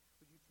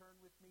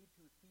me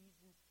to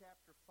Ephesians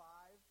chapter 5.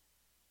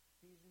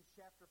 Ephesians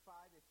chapter 5.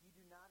 If you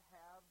do not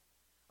have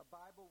a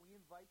Bible, we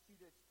invite you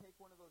to take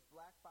one of those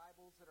black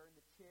Bibles that are in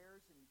the chairs.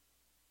 And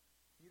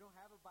if you don't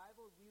have a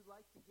Bible, we'd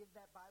like to give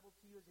that Bible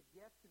to you as a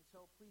gift. And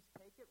so please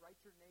take it,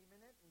 write your name in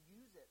it, and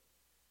use it.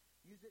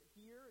 Use it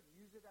here and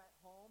use it at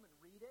home and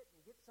read it. And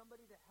get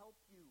somebody to help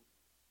you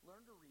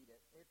learn to read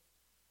it.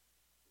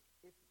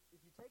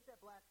 If you take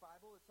that black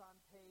Bible, it's on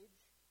page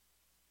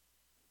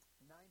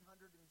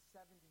 978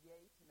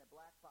 in a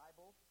black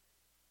Bible.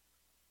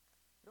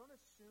 Don't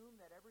assume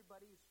that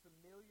everybody is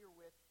familiar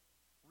with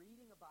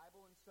reading a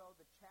Bible, and so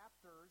the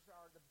chapters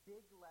are the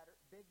big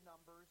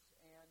numbers,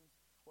 and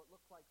what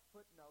look like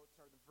footnotes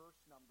are the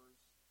verse numbers.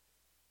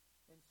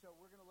 And so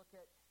we're going to look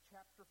at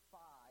chapter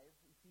 5,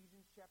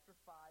 Ephesians chapter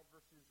 5,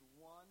 verses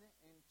 1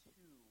 and 2.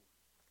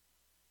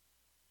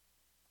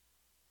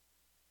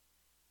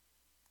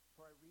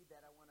 Before I read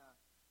that, I want to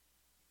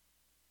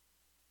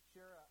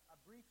share a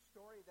brief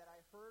story that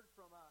I heard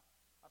from a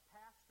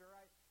pastor.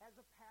 As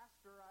a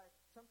pastor,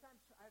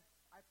 sometimes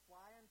I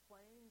fly on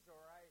planes,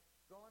 or I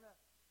go on a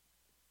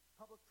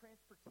public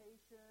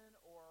transportation,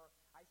 or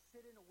I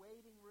sit in a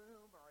waiting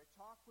room, or I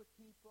talk with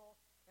people,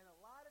 and a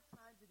lot of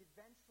times it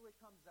eventually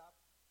comes up,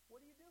 what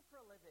do you do for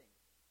a living?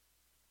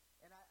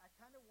 And I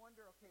kind of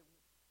wonder, okay,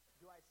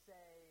 do I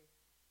say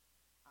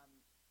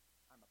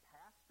I'm a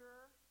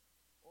pastor,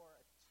 or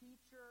a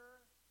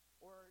teacher,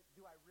 or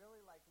do I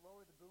really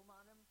lower the boom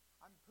on him?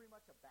 I'm pretty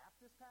much a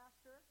Baptist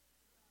pastor.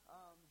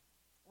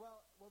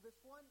 Well, this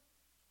one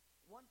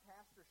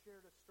pastor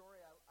shared a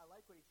story. I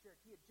like what he shared.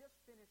 He had just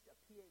finished a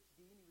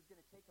PhD, and he was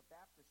going to take a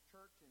Baptist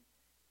church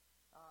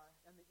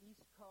on the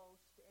East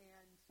Coast,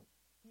 and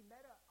he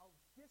met a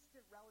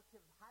distant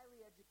relative,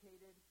 highly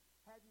educated,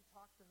 hadn't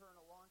talked to her in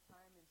a long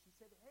time, and she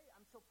said, hey,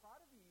 I'm so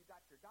proud of you. You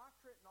got your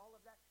doctorate and all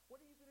of that.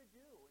 What are you going to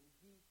do? And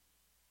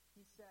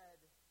he said,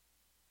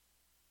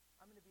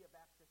 I'm going to be a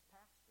Baptist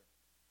pastor.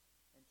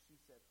 And she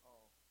said,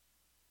 oh.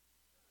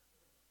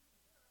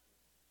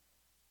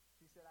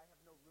 She said, I have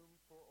no room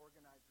for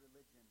organized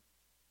religion.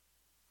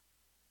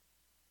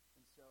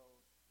 And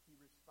so he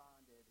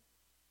responded,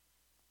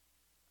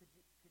 could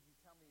you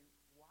tell me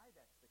why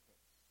that's the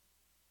case?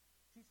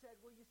 She said,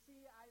 well, you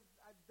see,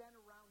 I've been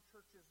around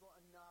churches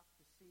enough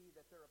to see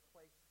that they're a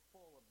place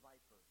full of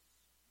vipers.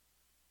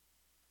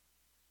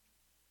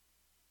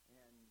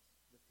 And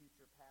the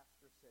future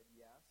pastor said,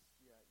 yes,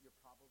 you're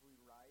probably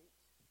right.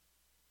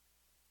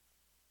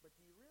 But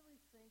do you really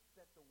think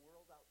that the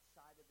world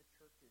outside of the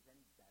church is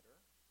any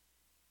better?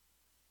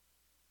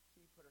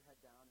 She put her head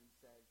down and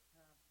said,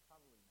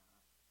 probably not.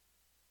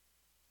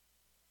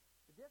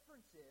 The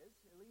difference is,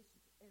 at least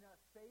in a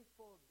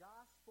faithful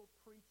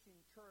gospel-preaching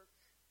church,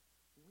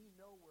 we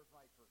know we're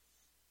vipers.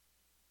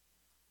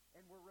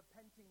 And we're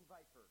repenting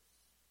vipers.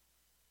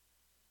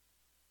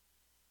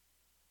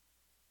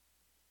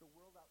 The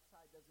world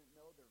outside doesn't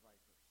know they're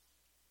vipers.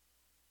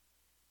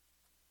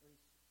 At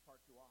least far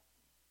too often.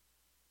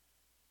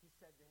 He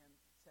said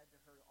to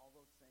her all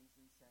those things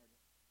and said,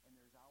 and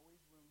there's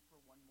always room for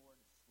one more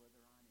to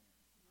slither on in.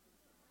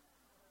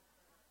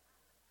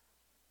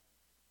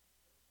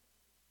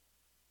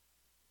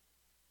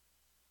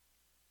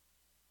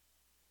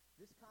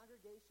 This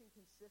congregation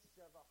consists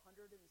of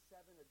 107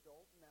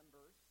 adult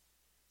members,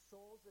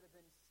 souls that have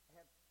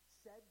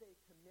said they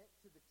commit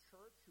to the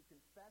church, who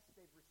confess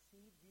they've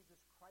received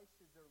Jesus Christ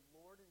as their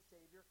Lord and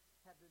Savior,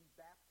 have been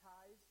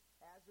baptized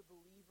as a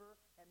believer,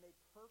 and they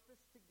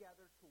purpose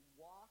together to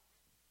walk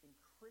in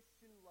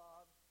Christian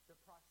love, the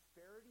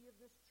prosperity of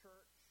this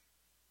church,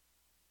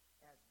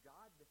 as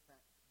God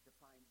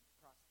defines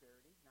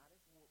prosperity, not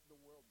as the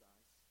world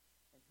does,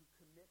 and who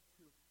commit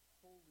to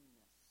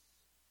holiness.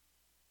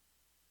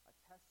 A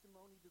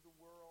testimony to the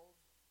world,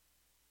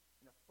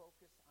 and a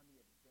focus on the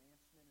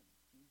advancement of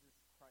Jesus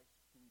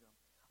Christ's kingdom.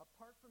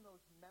 Apart from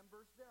those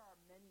members, there are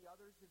many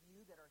others of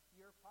you that are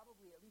here,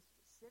 probably at least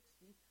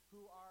 60,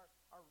 who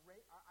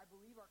I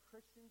believe are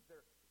Christians.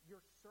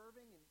 You're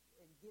serving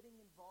and getting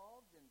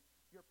involved, and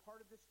you're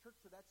part of this church,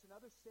 so that's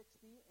another 60.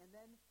 And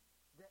then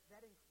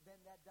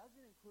that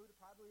doesn't include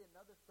probably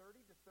another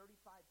 30 to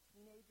 35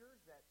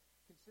 teenagers that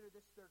consider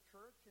this their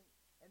church,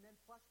 and then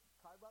plus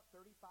probably about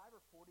 35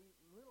 or 40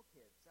 little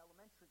kids,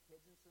 elementary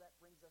kids, and so that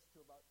brings us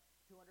to about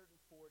 240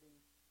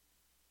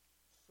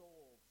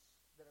 souls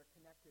that are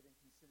connected and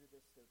consider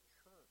this their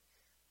church.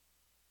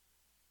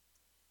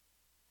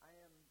 I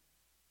am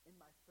in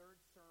my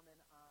third sermon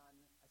on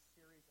a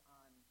series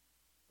on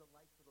the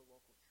life of the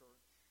local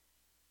church,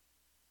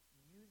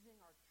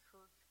 using our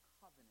church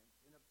covenant,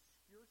 an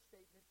obscure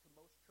statement to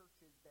most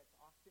churches that's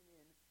often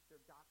in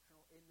their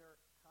doctrinal, in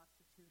their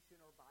constitution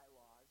or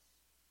bylaws,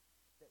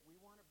 that we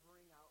want to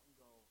bring out and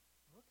go,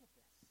 look at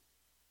this.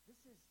 This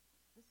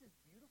is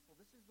beautiful.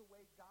 This is the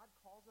way God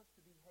calls us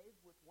to behave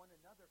with one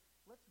another.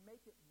 Let's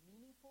make it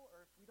meaningful,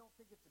 or if we don't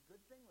think it's a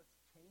good thing, let's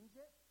change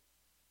it.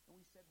 And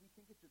we said we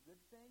think it's a good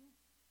thing.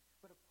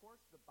 But of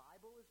course, the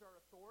Bible is our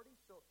authority,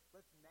 so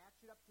let's match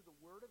it up to the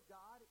Word of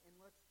God, and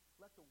let's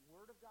let the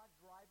Word of God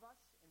drive us.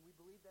 And we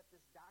believe that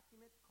this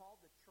document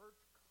called the Church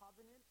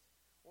Covenant,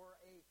 or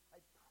a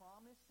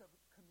promise of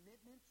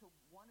commitment to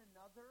one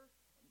another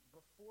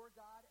before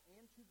God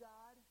and to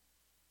God.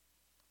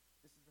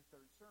 This is the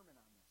third sermon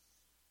on this.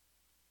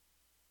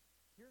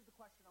 Here's the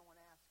question I want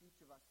to ask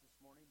each of us this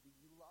morning. Do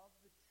you love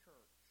the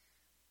church?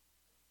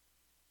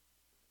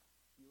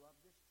 Do you love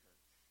this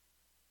church?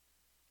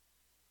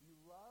 Do you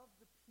love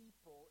the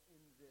people in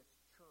this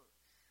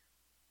church?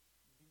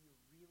 Do you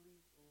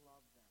really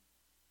love them?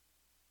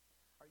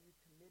 Are you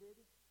committed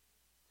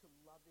to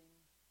loving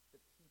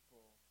the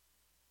people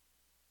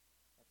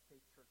at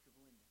Faith Church of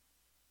Linden?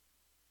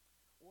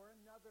 Or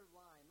another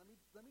line. Let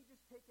me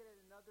just take it at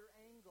another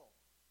angle.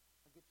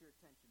 I'll get your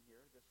attention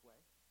here this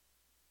way.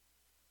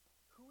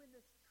 Who in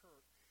this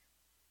church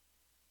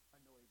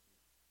annoys you?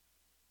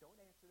 Don't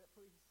answer that,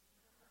 please.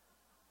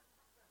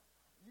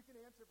 You can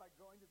answer by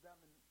going to them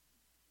and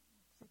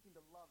seeking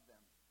to love them.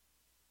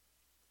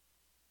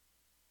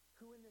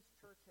 Who in this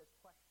church has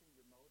questioned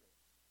your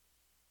motives?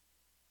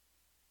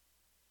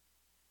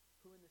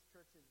 Who in this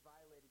church has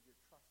violated your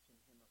trust in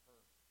him or her?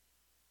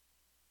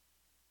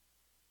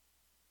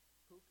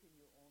 Who can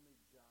you only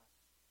just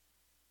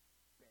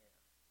bear?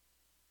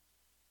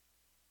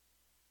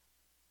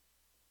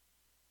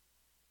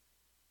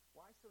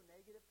 Why so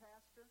negative,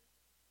 Pastor?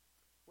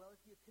 Well,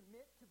 if you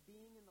commit to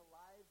being in the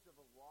lives of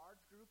a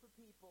large group of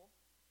people,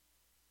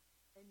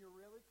 and you're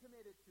really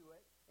committed to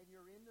it, and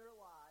you're in their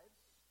lives,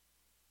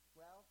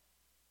 well,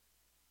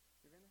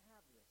 you're going to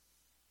have this.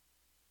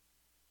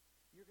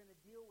 You're going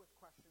to deal with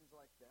questions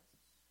like this.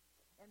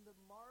 And the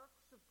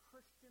marks of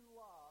Christian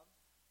love,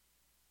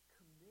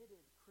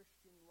 committed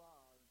Christian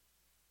love,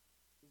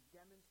 is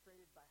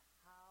demonstrated by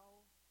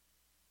how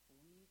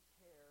we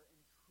care and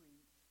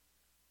treat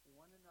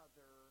one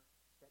another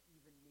that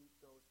even meet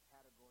those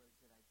categories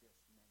that I just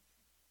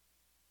mentioned.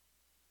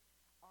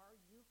 Are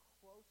you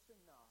close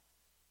enough,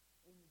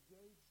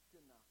 engaged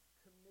enough,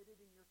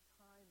 committed in your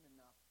time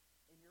enough,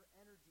 in your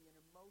energy and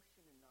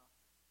emotion enough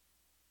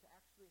to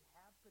actually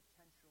have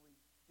potentially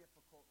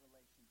difficult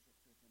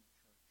relationships within a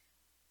church?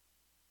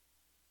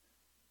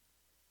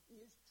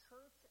 Is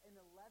church an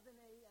 11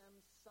 a.m.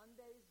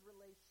 Sundays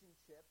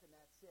relationship, and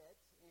that's it,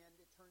 and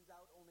it turns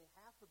out only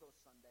half of those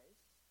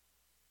Sundays?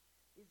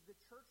 Is the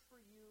church for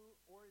you,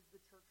 or is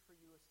the church for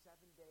you a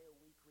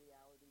 7-day-a-week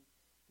reality?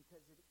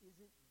 Because it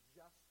isn't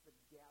just the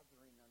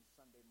gathering on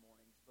Sunday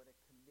mornings, but a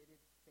committed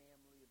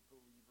family of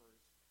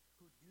believers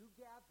who do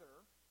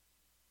gather,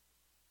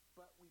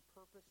 but we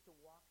purpose to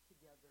walk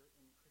together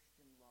in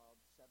Christian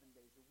love 7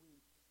 days a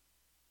week,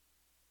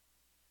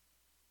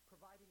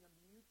 providing a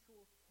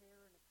mutual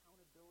care and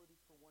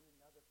accountability for one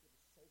another for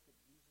the sake of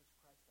Jesus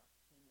Christ, our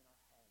King and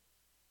our head.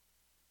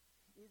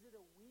 Is it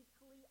a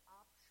weekly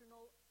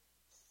optional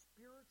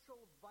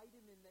spiritual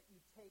vitamin that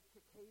you take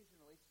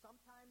occasionally,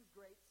 sometimes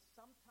great,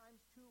 sometimes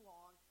too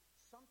long,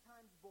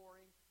 sometimes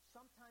boring,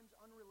 sometimes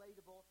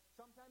unrelatable,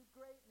 sometimes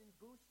great and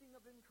boosting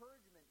of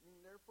encouragement, and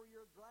therefore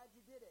you're glad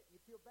you did it. You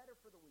feel better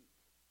for the week.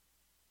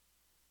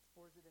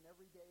 Or is it an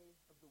every day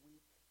of the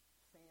week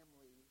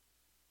family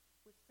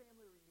with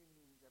family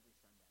reunions every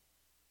Sunday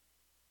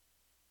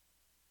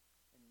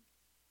and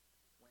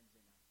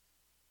Wednesday night?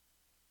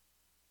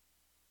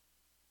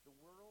 The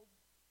world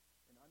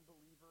and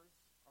unbelievers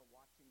are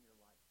watching your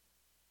life.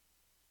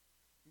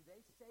 Do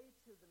they say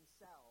to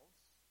themselves,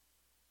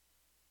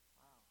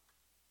 wow,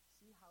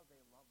 see how they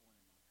love one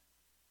another?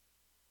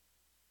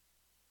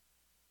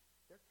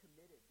 They're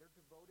committed. They're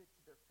devoted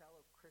to their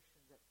fellow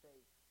Christians at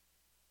faith.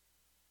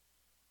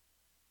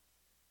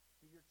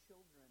 Do your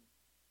children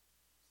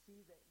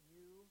see that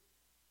you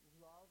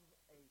love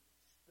a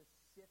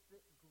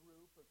specific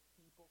group of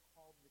people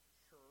called the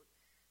church,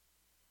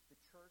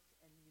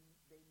 and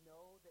they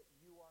know that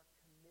you are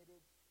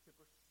committed to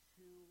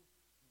pursue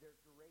their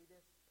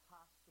greatest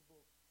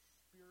possible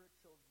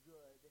spiritual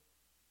good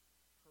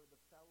for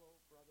the fellow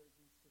brothers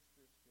and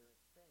sisters here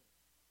at Faith?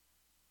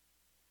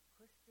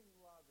 Christian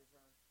love is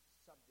our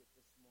subject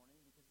this morning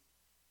because,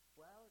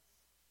 well, it's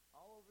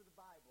all over the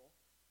Bible,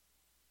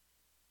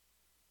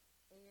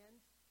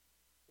 and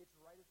it's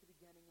right at the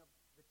beginning of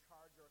the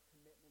charge or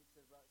commitments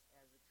of us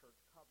as a church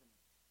covenant.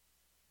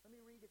 Let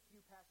me read a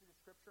few passages of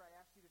Scripture. I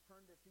asked you to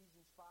turn to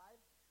Ephesians 5.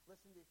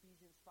 Listen to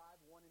Ephesians 5,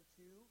 1 and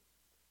 2.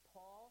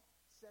 Paul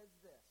says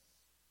this,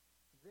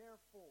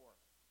 therefore,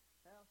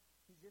 now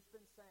he's just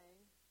been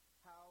saying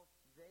how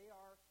they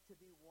are to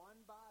be one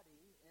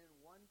body and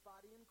one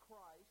body in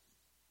Christ,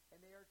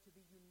 and they are to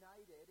be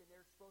united, and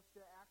they're supposed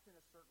to act in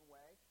a certain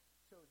way.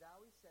 So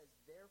now he says,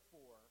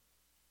 therefore,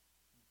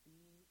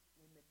 be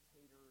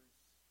imitators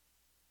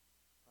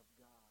of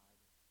God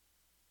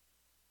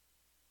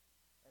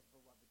as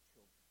beloved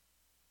children.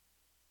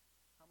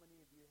 How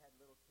many of you had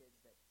little kids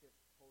that just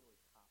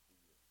totally copy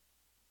you?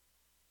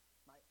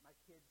 My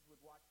kids would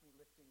watch me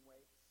lifting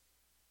weights,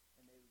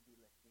 and they would be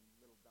lifting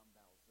little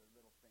dumbbells or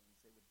little things.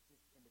 They would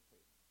just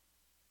imitate me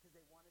because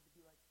they wanted to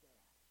be like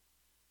Dad.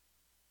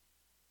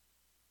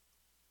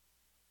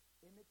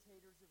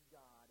 Imitators of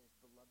God as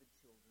beloved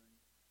children,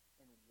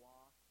 and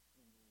walk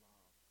in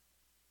love.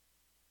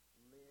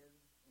 Live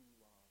in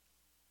love.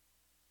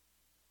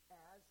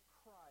 As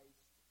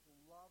Christ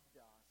loved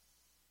us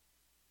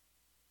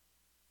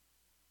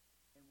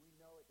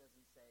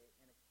say,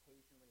 and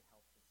occasionally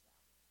helped us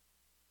out.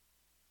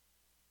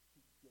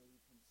 He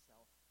gave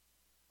himself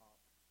up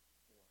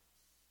for us.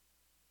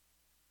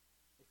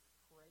 A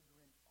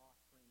fragrant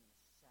offering and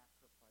a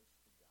sacrifice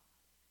to God.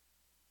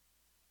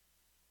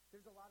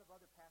 There's a lot of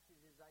other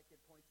passages I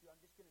could point to. I'm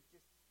just going to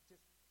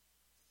just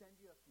send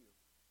you a few.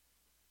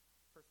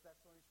 1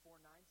 Thessalonians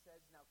 4:9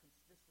 says, now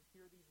just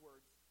hear these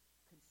words,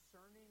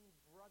 concerning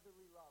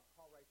brotherly love,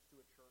 Paul writes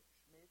to a church.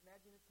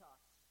 Imagine it's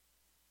us.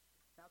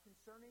 Now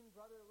concerning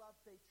brotherly love,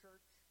 Faith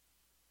Church,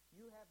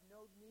 you have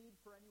no need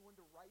for anyone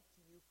to write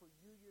to you, for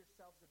you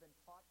yourselves have been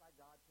taught by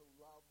God to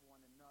love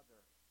one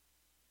another.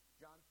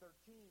 John 13,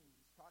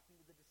 he's talking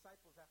to the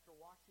disciples after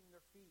washing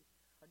their feet.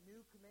 A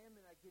new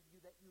commandment I give you,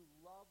 that you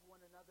love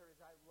one another.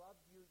 As I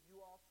loved you,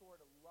 you also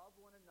are to love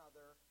one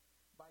another.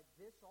 By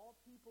this all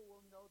people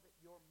will know that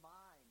you're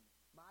mine,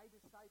 my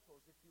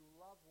disciples, if you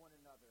love one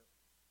another.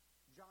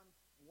 1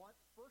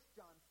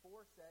 John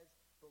 4 says,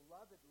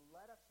 beloved,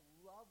 let us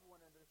love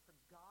one another, for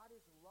God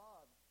is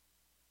love.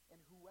 And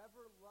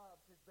whoever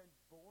loves has been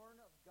born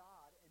of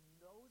God and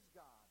knows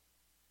God.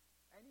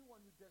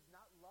 Anyone who does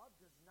not love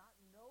does not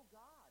know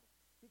God,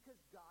 because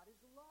God is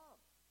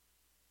love.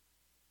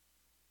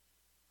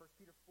 1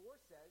 Peter 4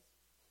 says,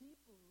 keep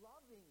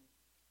loving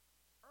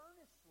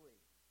earnestly,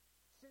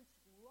 since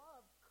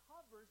love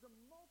covers a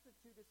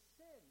multitude of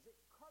sins.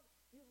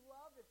 You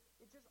love it.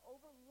 It just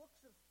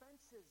overlooks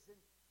offenses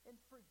and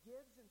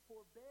forgives and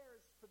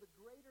forbears for the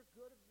greater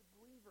good of the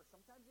believer.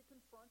 Sometimes it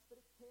confronts, but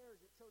it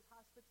cares. It shows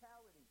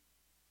hospitality.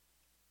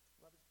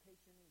 Love is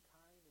patient and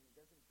kind, and it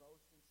doesn't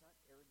boast, and it's not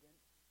arrogant.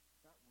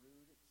 It's not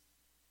rude. It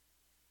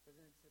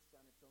doesn't insist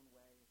on its own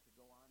way. It could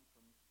go on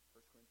from 1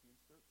 Corinthians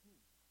 13.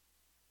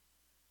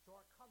 So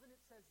our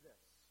covenant says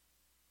this.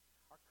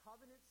 Our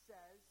covenant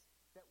says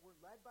that we're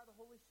led by the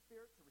Holy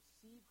Spirit to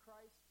receive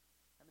Christ.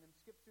 I'm going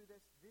to skip through this.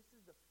 This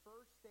is the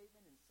first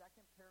statement in the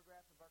second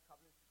paragraph of our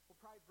covenant.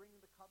 We'll probably bring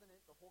the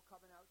whole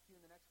covenant out to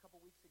you in the next couple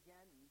weeks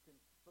again, and you can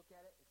look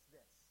at it. It's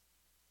this.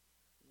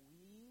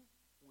 We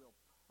will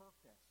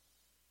purpose,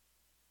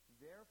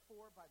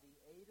 therefore, by the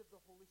aid of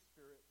the Holy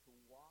Spirit, to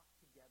walk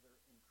together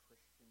in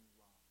Christian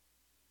love.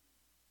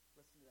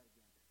 Listen to that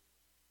again.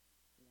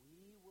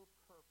 We will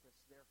purpose,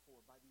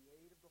 therefore, by the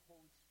aid of the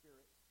Holy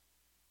Spirit,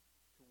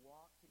 to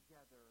walk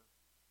together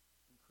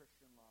in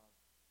Christian love.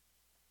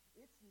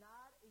 It's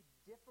not a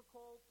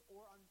difficult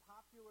or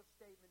unpopular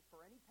statement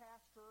for any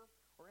pastor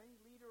or any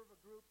leader of a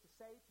group to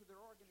say to their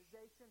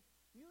organization,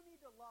 you need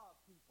to love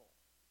people.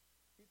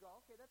 You go,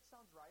 okay, that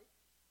sounds right.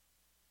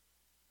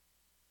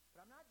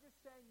 But I'm not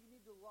just saying you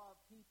need to love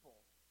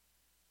people.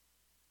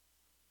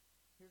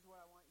 Here's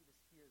what I want you to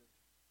hear.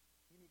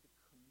 You need to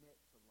commit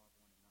to love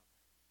one another.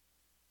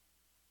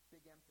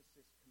 Big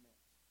emphasis,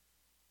 commit.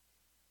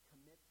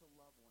 Commit to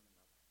love one another.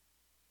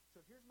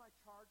 So here's my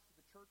charge to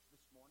the church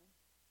this morning.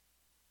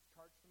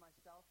 Charge to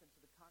myself and to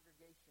the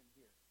congregation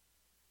here.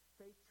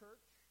 Faith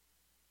Church,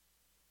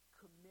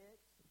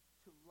 commit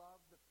to love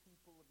the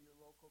people of your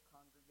local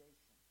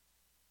congregation.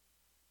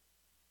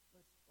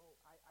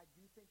 I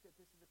do think that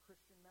this is a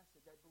Christian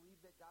message. I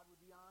believe that God would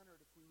be honored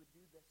if we would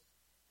do this.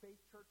 Faith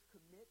Church,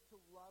 commit to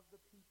love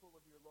the people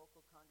of your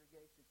local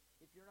congregation.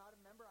 If you're not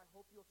a member, I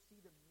hope you'll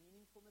see the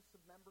meaningfulness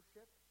of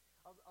membership,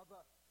 of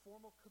a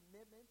formal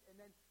commitment, and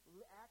then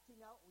acting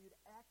out, we would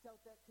act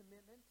out that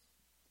commitment.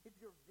 If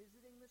you're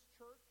visiting this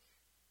church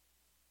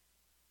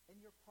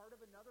and you're part of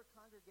another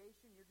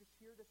congregation, you're just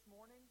here this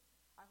morning,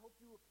 I hope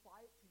you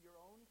apply it to your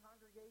own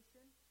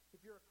congregation.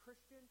 If you're a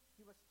Christian,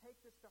 you must take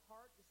this to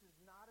heart. This is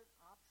not an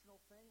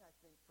optional thing, I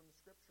think, from the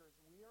Scriptures.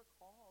 We are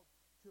called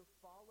to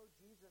follow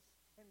Jesus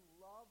and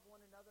love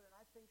one another, and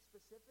I think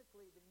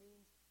specifically it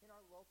means in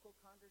our local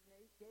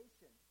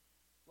congregation.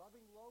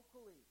 Loving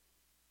locally,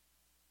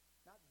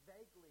 not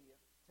vaguely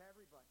to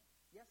everybody.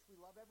 Yes, we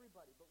love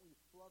everybody, but we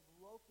love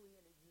locally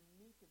in a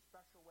unique and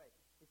special way.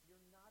 If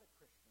you're not a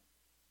Christian,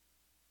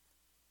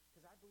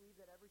 because I believe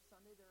that every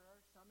Sunday there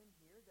are some in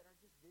here that are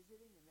just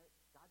visiting and that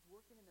God's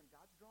working in them,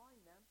 God's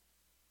drawing them.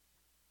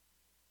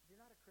 If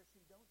you're not a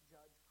Christian, don't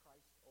judge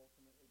Christ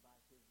ultimately by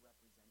his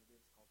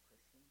representatives called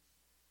Christians.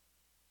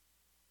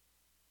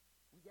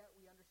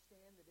 We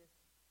understand that if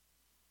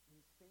you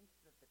think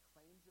that the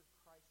claims of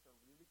Christ are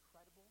really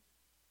credible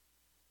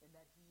and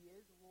that he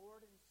is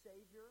Lord and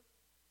Savior,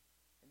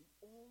 and the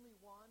only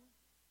one,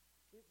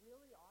 it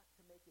really ought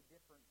to make a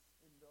difference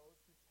in those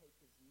who take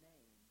his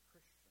name,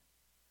 Christian.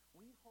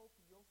 We hope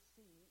you'll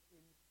see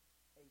in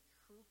a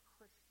true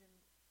Christian,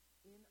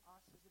 in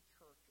us as a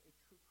church, a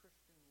true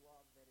Christian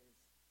love that is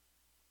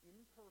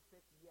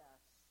imperfect,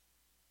 yes,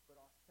 but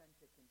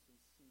authentic and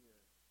sincere,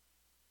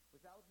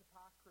 without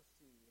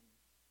hypocrisy, and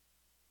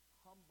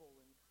humble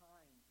and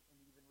kind, and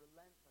even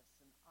relentless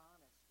and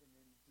honest and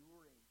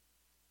enduring.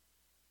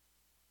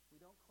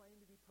 We don't claim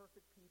to be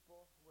perfect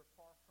people. We're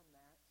far from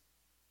that.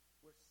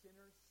 We're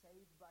sinners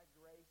saved by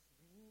grace,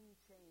 being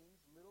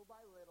changed little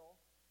by little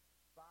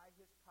by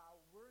his power.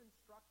 We're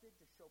instructed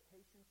to show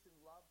patience and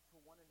love to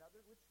one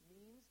another, which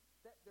means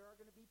that there are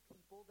going to be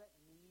people that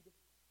need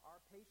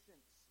our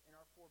patience and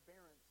our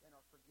forbearance and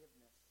our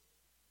forgiveness.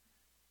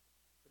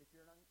 But But if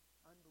you're an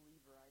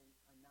unbeliever,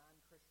 a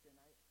non-Christian,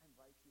 I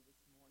invite you this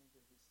morning to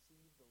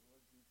receive the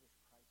Lord Jesus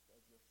Christ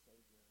as your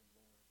Savior and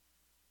Lord.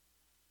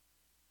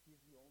 He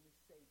is the only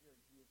Savior, and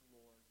He is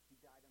Lord.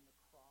 He died on the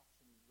cross,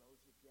 and He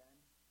rose again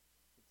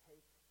to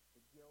take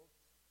the guilt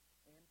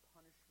and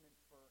punishment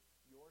for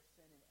your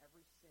sin and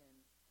every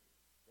sin,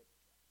 that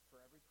for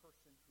every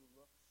person who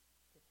looks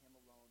to Him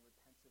alone,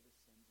 repents of his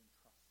sins, and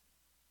trusts Him.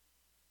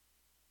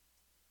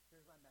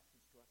 Here's my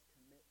message to us.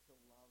 Commit to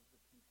love the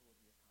people of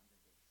your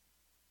congregation.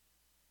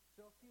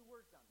 So a few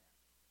words on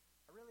that.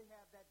 I really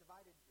have that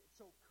divided.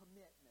 So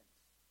commitments.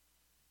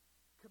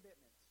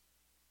 Commitments.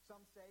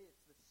 Some say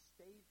it's the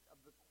state of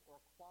or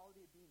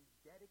quality of being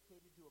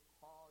dedicated to a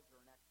cause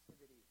or an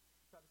activity.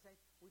 So I'm saying,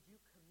 would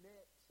you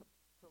commit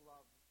to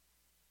love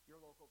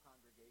your local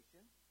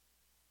congregation?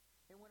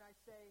 And when I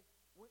say,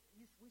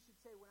 we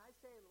should say, when I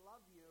say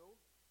love you,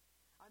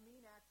 I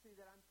mean actually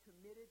that I'm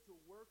committed to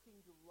working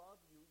to love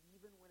you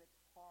even when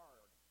it's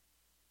hard.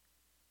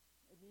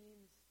 It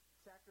means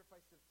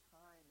sacrifice of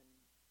time, and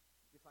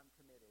if I'm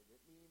committed.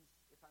 It means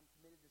if I'm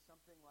committed to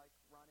something like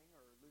running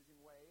or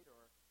losing weight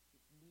or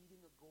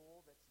meeting a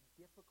goal that's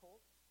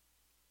difficult.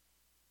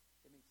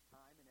 It means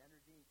time and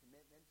energy and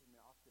commitment and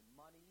often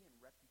money and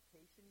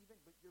reputation even,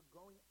 but you're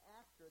going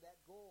after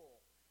that goal.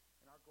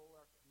 And our goal,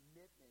 our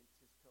commitment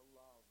is to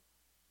love.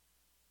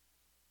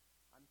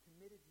 I'm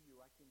committed to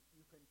you.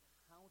 You can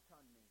count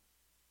on me.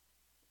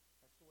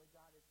 That's the way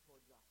God is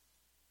towards us.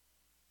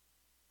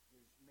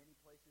 There's many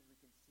places we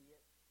can see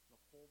it in the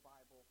whole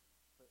Bible,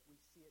 but we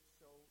see it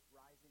so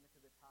rising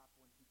to the top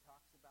when He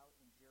talks about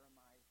in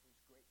Jeremiah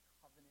His great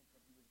covenant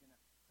that He was going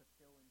to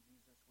fulfill in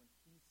Jesus. When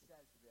He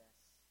says this,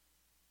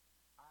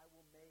 I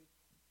will make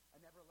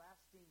an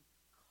everlasting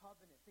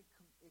covenant. Think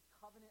a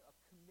covenant of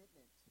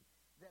commitment,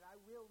 that I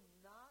will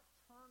not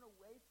turn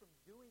away from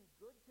doing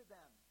good to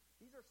them.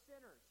 These are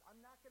sinners.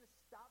 I'm not going to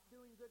stop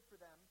doing good for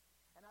them,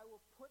 and I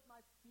will put my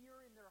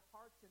fear in their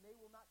hearts, and they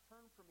will not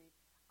turn from me.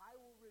 I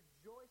will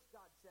rejoice,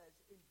 God says,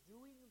 in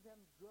doing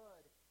them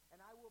good, and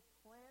I will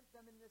plant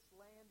them in this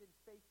land in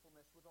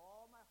faithfulness with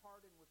all my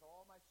heart and with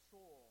all my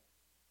soul.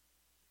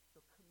 So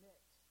commit.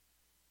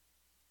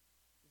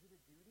 Is it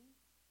a duty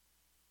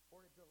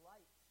or a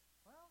delight?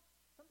 Well,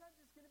 sometimes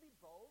it's going to be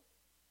both.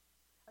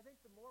 I think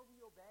the more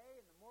we obey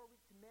and the more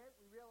we commit,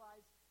 we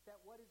realize that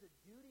what is a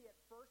duty at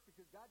first,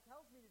 because God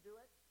tells me to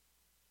do it,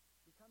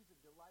 becomes a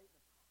delight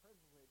and a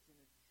privilege and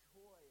a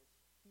joy as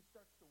He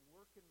starts to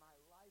work in my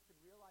life and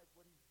realize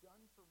what He's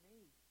done for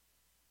me.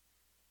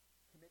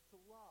 Commit to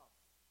love.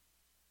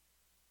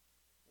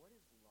 What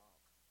is love?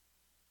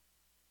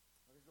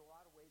 Well, there's a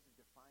lot of ways of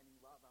defining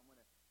love. I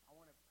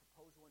want to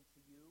propose one to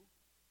you.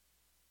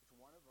 It's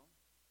one of them.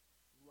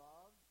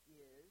 Love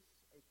is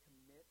a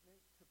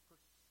commitment to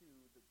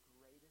pursue the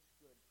greatest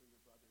good for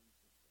your brother and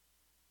sister.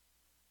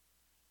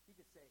 You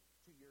could say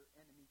to your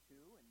enemy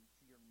too, and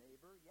to your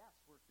neighbor. Yes,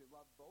 we're to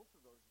love both of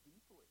those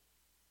deeply.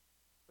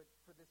 But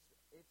for this,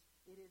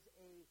 it is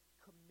a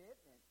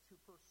commitment to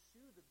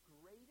pursue the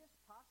greatest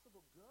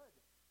possible good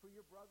for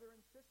your brother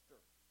and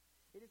sister.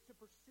 It is the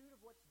pursuit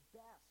of what's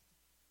best.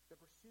 The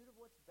pursuit of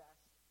what's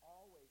best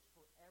always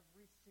for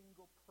every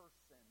single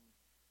person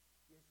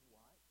is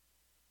what?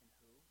 And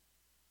who?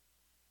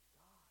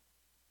 God.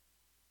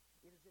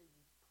 It is a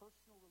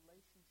personal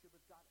relationship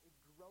with God, a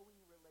growing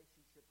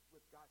relationship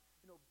with God,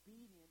 an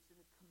obedience and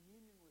a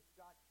communion with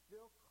God.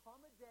 There'll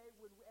come a day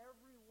when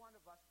every one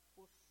of us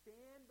will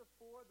stand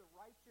before the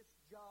righteous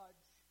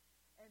judge,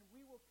 and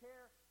we will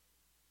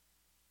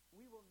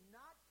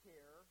not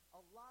care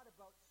a lot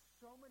about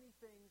so many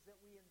things that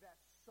we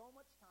invest so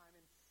much time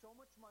and so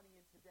much money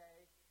in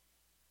today.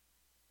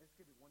 And it's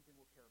going to be one thing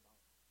we'll care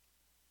about.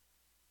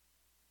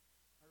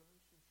 Our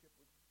relationship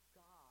with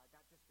God.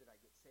 Not just did I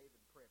get saved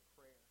and pray a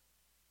prayer.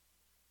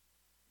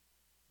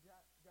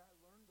 Did I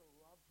learn to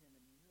love Him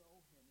and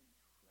know Him and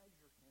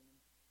treasure Him?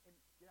 And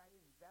did I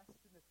invest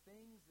in the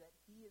things that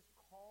He has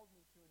called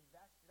me to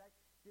invest?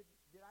 Did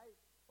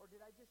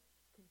I just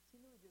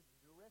continually just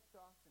drift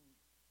off and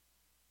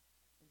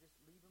just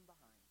leave Him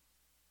behind?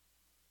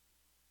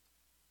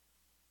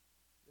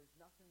 There's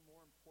nothing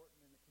more important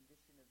than the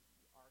condition of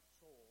our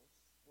souls.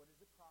 What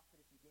does it profit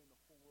if you gain the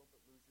whole world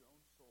but lose your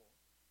own soul?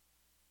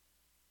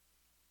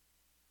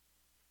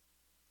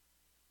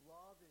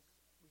 Love is,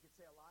 we could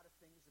say a lot of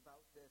things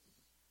about this,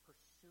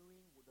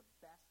 pursuing the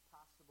best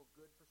possible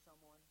good for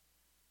someone.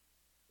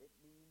 It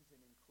means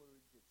and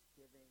includes its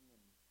giving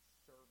and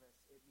service.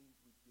 It means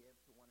we give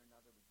to one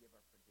another. We give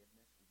our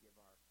forgiveness. We give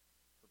our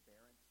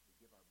forbearance.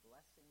 We give our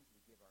blessings.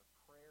 We give our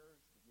prayers.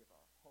 We give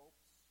our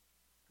hopes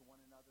to one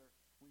another.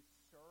 We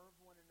serve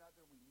one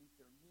another. We meet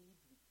their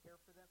needs. We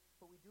care for them.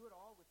 But we do it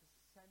all with this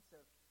sense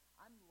of,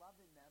 I'm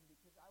loving them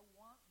because I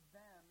want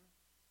them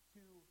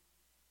to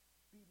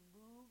be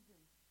moved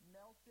and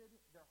melted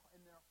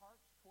in their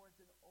hearts towards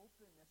an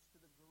openness to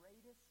the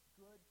greatest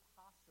good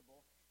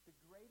possible. The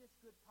greatest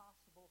good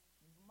possible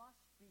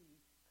must be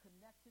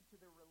connected to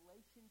their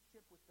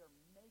relationship with their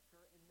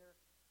Maker and their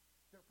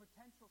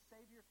potential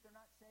Savior if they're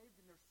not saved,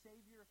 and their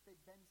Savior if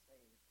they've been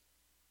saved.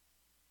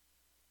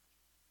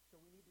 So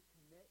we need to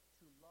commit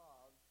to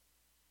love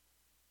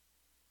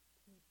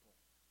people.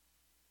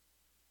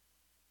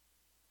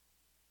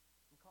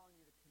 I'm calling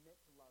you to commit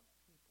to love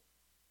people.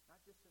 Not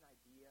just an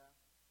idea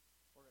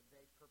or a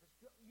vague purpose.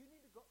 You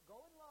need to go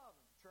in love,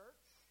 church.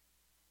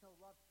 No,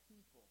 love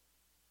people.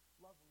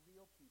 Love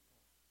real people.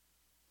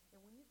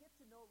 And when you get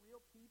to know real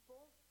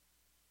people,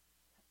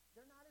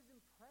 they're not as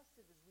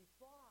impressive as we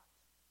thought.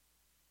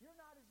 You're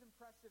not as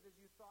impressive as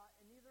you thought,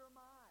 and neither am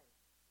I.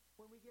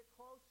 When we get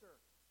closer,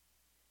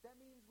 that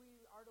means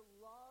we are to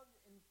love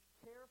and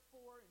care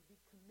for and be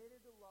committed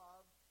to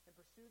love and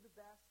pursue the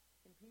best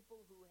in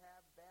people who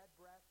have bad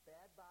breath,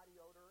 bad body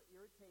odor,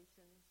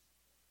 irritations,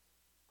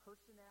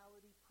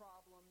 personality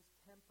problems,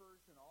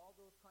 tempers, and all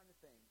those kind of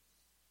things.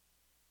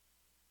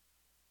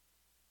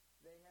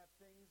 They have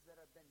things that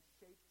have been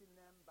shaped in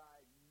them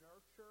by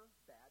nurture,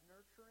 bad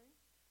nurturing,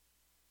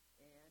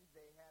 and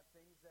they have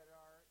things that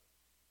are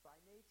by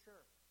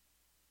nature,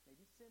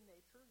 maybe sin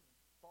nature,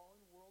 fallen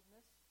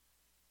worldness.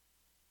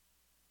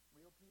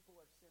 Real people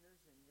are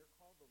sinners, and you're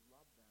called to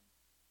love them.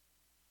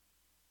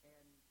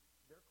 And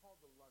they're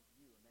called to love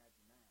you.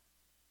 Imagine that.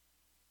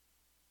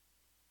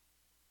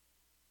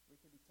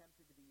 We can be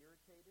tempted to be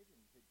irritated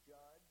and to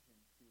judge and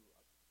to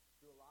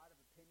do a lot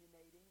of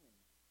opinionating and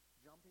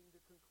jumping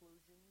to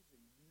conclusions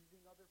and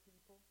using other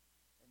people,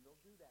 and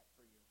they'll do that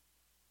for you.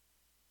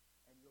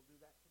 And you'll do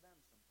that for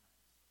them sometimes.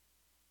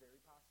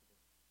 Very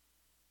possible.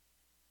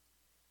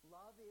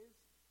 Love is,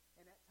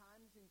 and at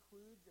times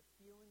includes, a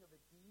feeling of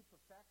a deep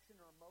affection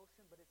or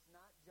emotion, but it's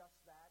not just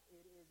that.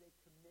 It is a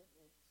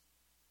commitment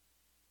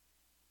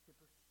to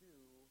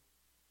pursue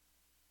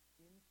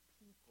in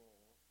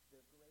people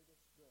their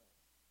greatest good.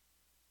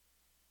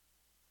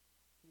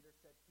 Peter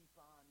said, keep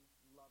on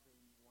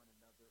loving one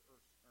another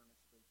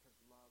earnestly, because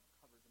love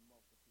covers a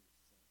multitude of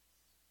sins.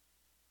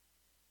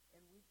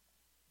 And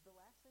the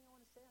last thing I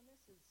want to say on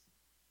this is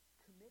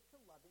commit to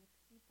loving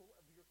people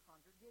of your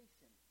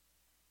congregation.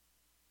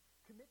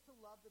 Commit to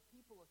love the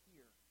people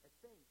here at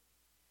Faith.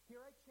 Here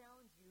I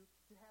challenge you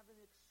to have an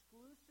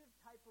exclusive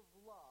type of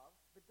love,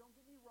 but don't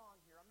get me wrong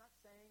here. I'm not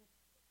saying,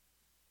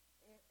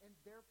 and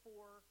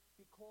therefore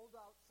be cold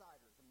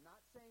outsiders. I'm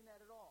not saying that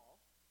at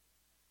all.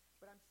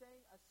 But I'm saying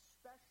a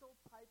special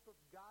type of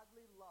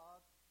godly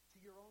love to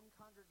your own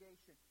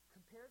congregation.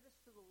 Compare this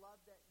to the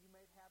love that you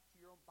might have to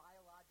your own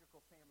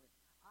biological family.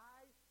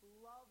 I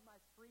love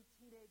my 3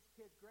 teenage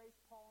kids, Grace,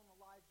 Paul, and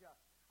Elijah.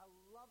 I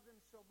love them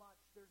so much.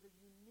 There's a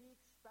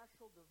unique,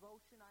 special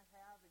devotion I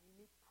have, a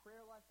unique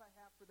prayer life I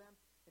have for them,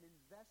 an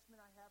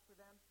investment I have for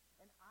them.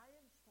 And I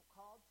am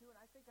called to, and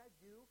I think I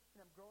do,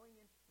 and I'm growing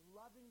in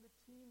loving the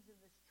teens in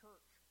this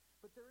church.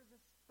 But there is a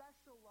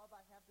special love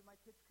I have to my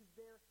kids because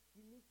they're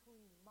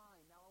uniquely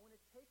mine. Now, I want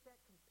to take that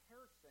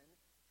comparison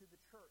to the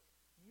church.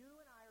 You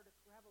and I are to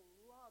have a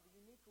love, a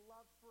unique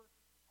love for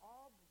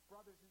all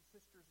brothers and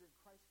sisters in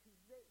Christ because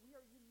we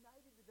are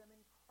united to them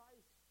in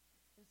Christ.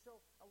 And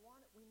so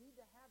we need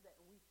to have that.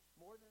 And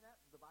more than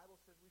that, the Bible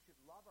says we should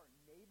love our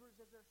neighbors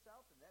as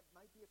ourselves, and that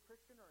might be a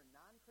Christian or a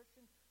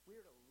non-Christian. We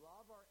are to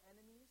love our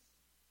enemies.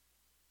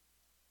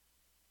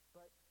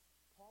 But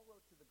Paul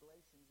wrote to the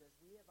Galatians, as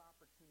we have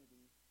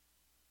opportunity,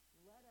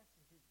 let us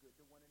do good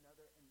to one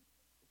another, and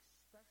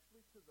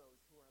especially to those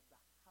who are of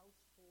the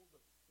household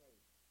of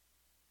faith.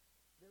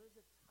 There is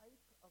a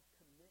type of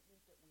commitment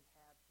that we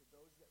have to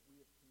those that we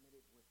have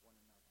committed with one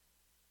another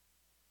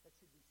that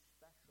should be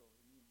special and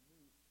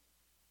unique.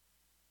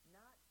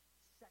 Not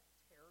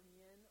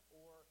sectarian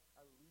or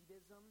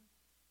elitism,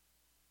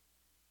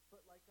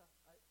 but like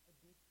a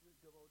deeply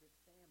devoted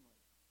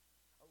family,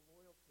 a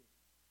loyalty.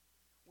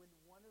 When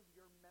one of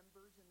your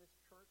members in this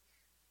church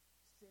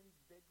sins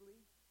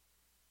bigly,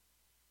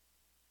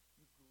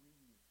 you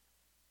grieve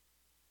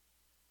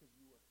because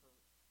you were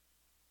hurt.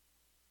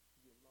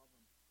 You love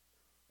them,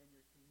 and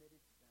you're committed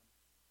to them.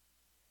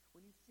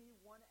 When you see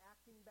one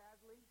acting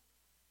badly,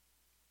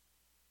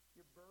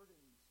 you're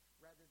burdened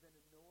rather than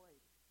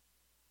annoyed.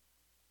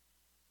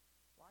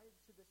 Why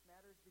should this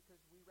matter? Is because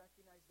we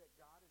recognize that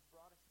God has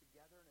brought us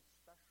together in a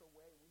special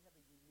way, and we have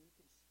a unique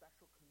and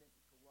special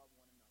commitment to love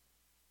one another.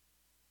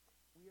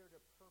 We are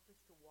to purpose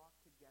to walk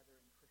together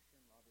in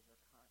Christian love, as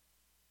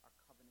our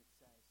covenant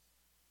says.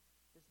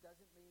 This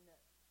doesn't mean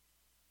that,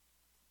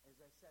 as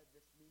I said,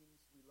 this means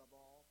we love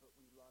all, but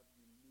we love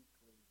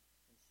uniquely,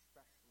 and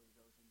especially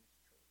those in this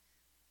church.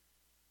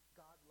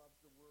 God loves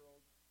the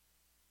world,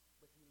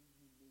 but He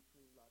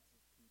uniquely loves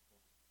His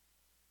people.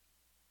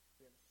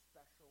 We have a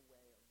special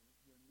way of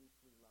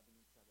uniquely loving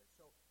each other.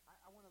 So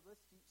I want to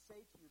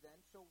say to you then,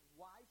 so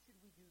why should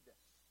we do this?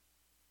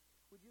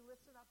 Would you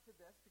listen up to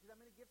this? Because I'm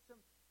going to give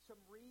some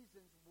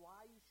reasons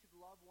why you should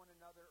love one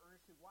another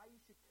earnestly, why you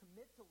should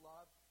commit to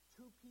love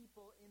two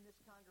people in this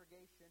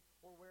congregation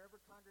or wherever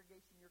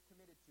congregation you're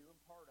committed to and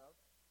part of.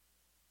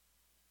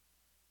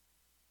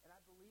 And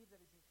I believe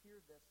that as you hear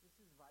this, this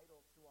is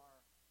vital to our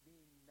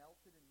being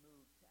melted and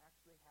moved to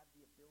actually have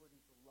the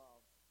ability to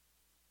love.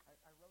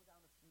 I wrote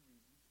down a few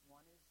reasons.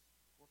 One is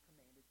we're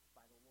commanded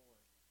by the Lord.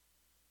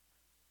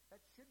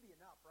 That should be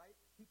enough, right?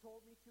 He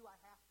told me to, I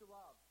have to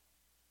love.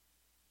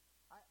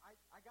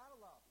 I got to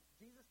love.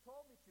 Jesus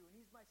told me to, and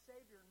he's my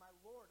Savior and my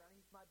Lord, and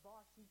he's my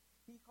boss.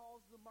 He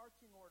calls the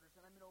marching orders,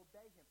 and I'm going to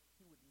obey him.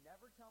 He would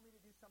never tell me to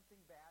do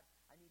something bad.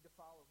 I need to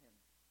follow him.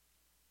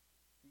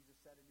 Jesus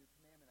said, a new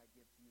commandment I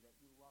give to you, that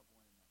you love one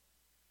another.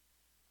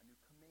 A new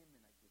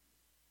commandment I give you.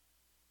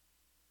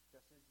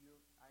 Just as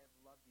I have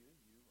loved you,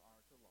 you are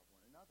to love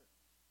one another.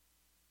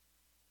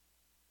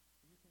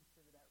 Do you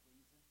consider that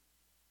reason?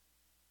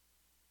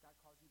 God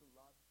calls you to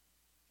love,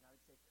 and I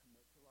would say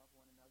commit to love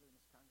one another in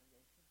this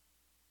congregation.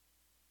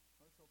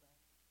 Let's obey.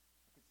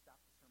 I could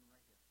stop the sermon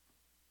right here.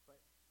 But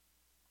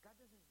God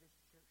doesn't just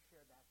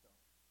share that, though.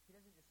 He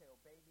doesn't just say,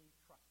 obey me,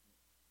 trust me.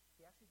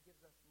 He actually gives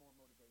us more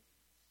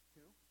motivations.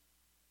 2,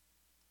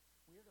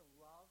 we are to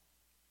love,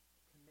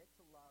 commit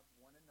to love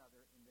one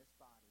another in this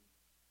body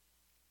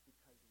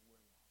because we're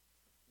loved.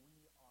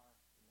 We are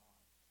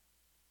loved.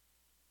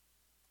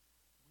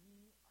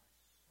 We are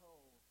so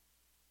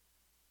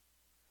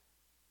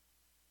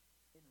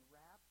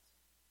enwrapped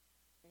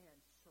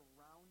and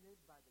surrounded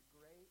by the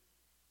great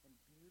and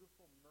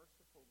beautiful,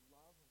 merciful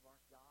love of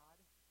our God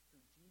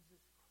through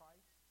Jesus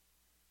Christ.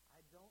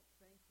 I don't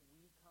think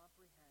we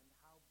comprehend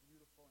how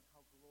beautiful and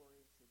how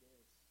glorious it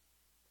is.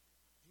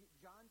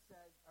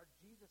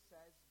 Jesus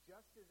says,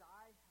 just as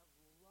I have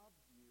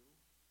loved you,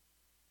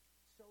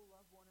 so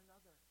love one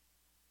another.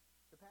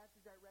 The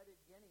passage I read at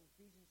the beginning,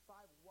 Ephesians 5,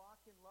 walk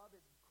in love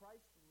as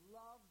Christ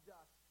loved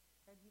us,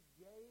 and he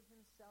gave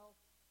himself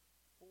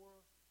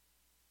for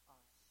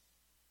us.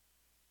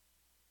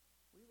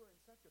 We were in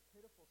such a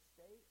pitiful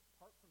state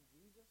apart from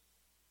Jesus,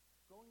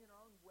 going in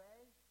our own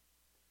way,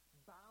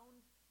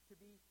 bound to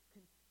be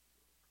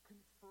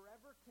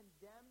forever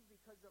condemned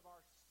because of our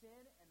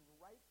sin, and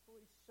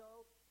rightfully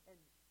so. And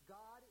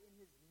God, in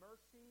his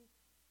mercy,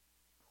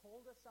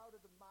 pulled us out of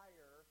the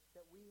mire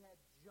that we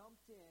had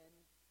jumped in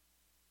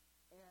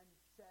and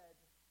said,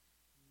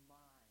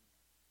 mine.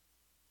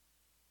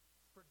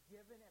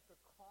 Forgiven at the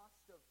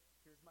cost of,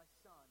 here's my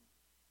son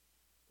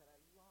that I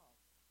love.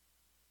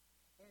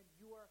 And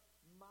you are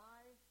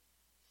my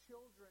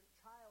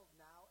child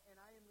now,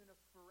 and I am going to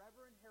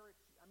forever inherit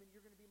you.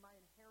 You're going to be my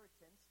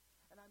inheritance,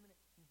 and I'm going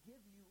to give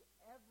you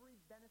every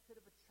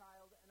benefit of a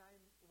child, and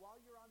while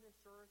you're on this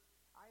earth,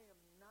 I am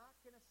not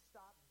going to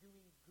stop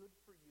doing good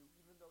for you,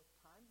 even though at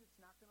times it's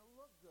not going to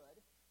look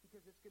good,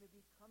 because it's going to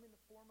come in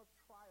the form of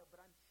trial,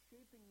 but I'm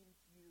shaping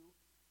into you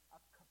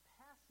a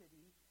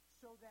capacity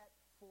so that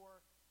forever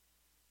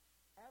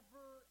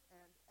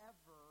and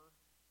ever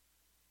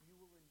you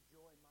will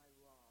enjoy my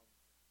love,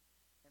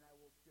 and I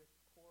will just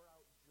pour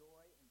out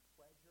joy and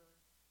pleasure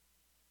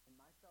in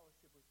my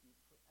fellowship with you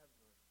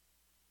forever.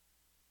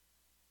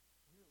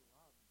 We're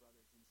loved,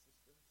 brothers and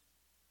sisters.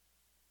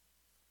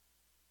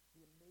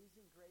 The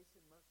amazing grace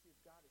and mercy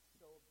of God is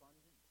so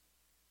abundant.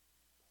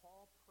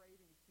 Paul prayed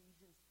in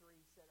Ephesians 3,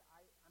 he said,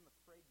 I'm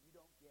afraid you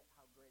don't get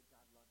how great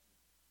God loves you.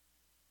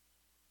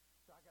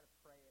 So I got to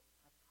pray it.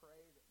 I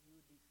pray that you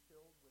would be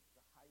filled with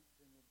the height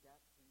and the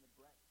depth and the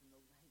breadth and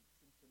the length,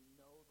 and to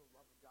know the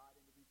love of God,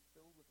 and to be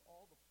filled with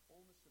all the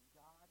fullness of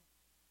God.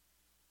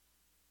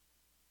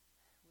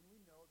 When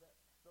we know that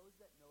those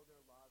that know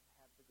their love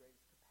have the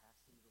greatest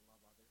capacity to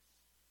love others.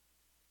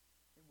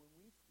 And when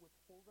we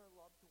withhold our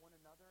love to one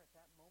another at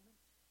that moment,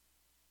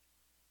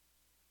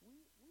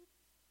 we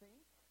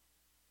think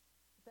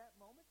at that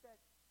moment that,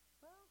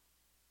 well,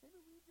 maybe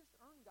we just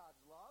earn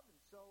God's love, and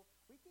so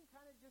we can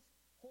kind of just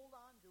hold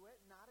on to it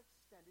and not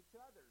extend it to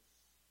others.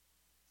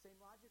 Same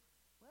logic,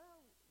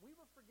 well, we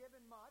were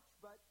forgiven much,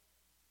 but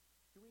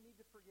do we need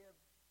to forgive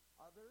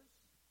others?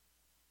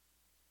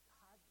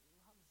 God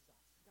loves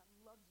us. God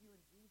loves you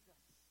in Jesus.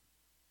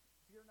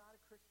 If you're not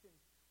a Christian,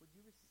 would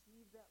you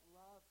receive that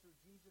love through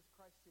Jesus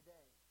Christ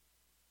today?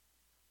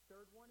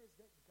 Third one is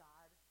that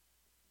God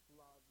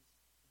loves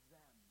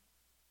them.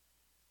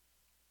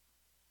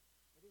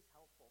 It is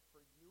helpful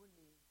for you and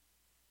me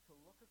to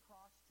look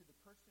across to the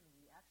person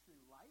we actually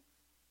like,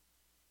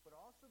 but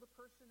also the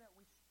person that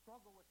we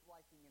struggle with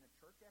liking in a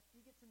church. After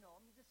you get to know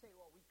them, you just say,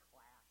 well, we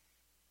clash,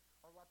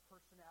 or our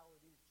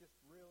personalities just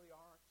really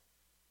aren't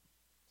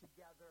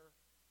together.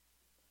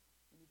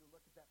 You need to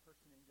look at that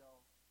person and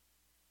go,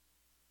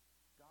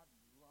 God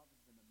loves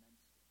them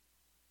immensely.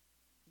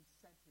 He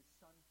sent his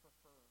son for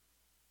her.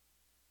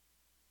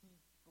 He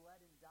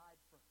bled and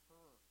died for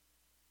her.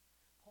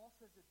 Paul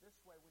says it this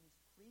way when he's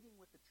pleading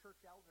with the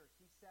church elders.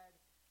 He said,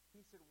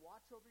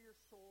 watch over your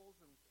souls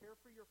and care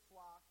for your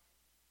flock,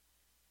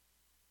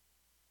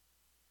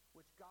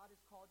 which God has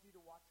called you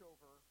to watch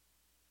over,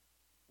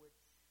 which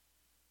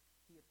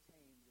he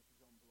obtained with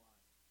his own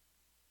blood.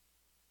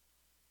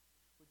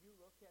 Would you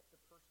look at the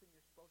person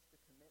you're supposed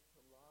to commit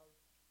to love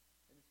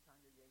in this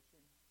congregation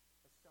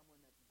as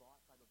someone that's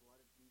bought by the blood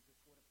of Jesus?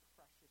 What a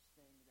precious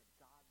thing that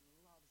God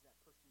loves that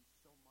person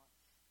so much.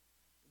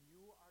 And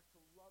you are to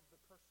love the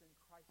person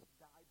Christ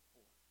died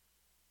for.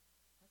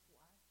 That's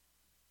why.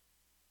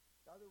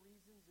 The other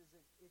reasons is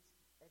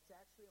it's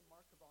actually a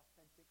mark of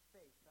authentic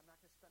faith. I'm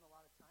not going to spend a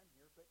lot of time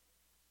here, but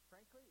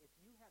frankly, if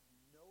you have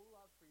no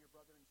love for your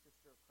brother and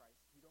sister of Christ,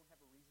 you don't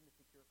have a reason to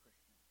think you're a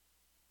Christian.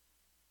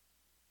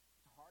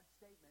 It's a hard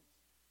statement,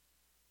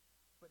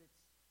 but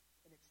it's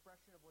an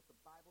expression of what the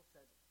Bible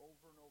says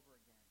over and over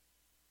again.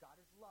 God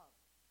is love.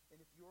 And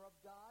if you're of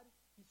God,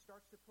 he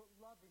starts to put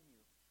love in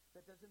you.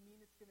 That doesn't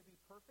mean it's going to be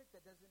perfect.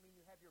 That doesn't mean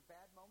you have your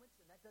bad moments.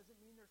 And that doesn't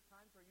mean there's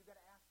times where you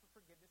got to ask for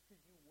forgiveness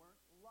because you weren't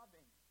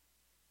loving.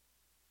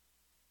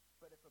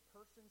 But if a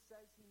person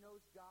says he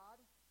knows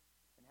God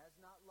and has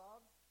not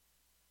love,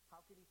 how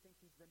can he think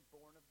he's been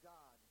born of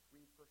God?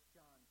 Read 1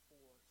 John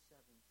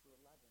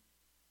 4:7-11.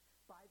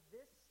 By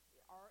this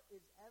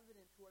is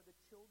evident who are the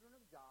children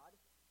of God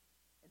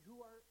and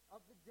who are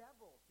of the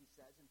devil, he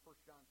says in 1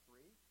 John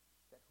 3,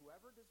 that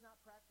whoever does not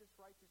practice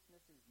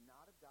righteousness is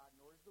not of God,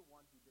 nor is the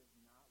one who does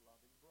not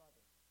love his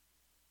brother.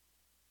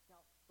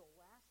 Now, the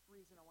last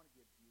reason I want to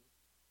give to you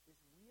is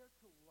we are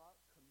to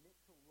commit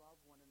to love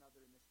one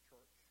another in this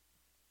church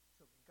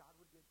so God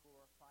would get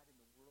glorified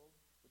and the world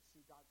would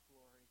see God's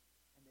glory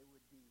and they'd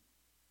be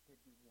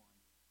one.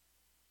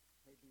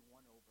 They'd be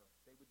won over.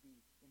 They would be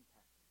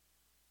impacted.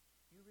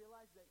 Do you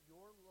realize that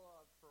your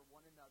love for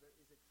one another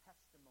is a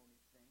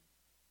testimony thing?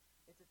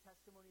 It's a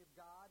testimony of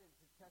God.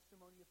 It's a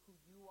testimony of who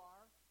you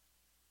are.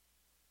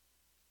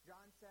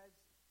 John says,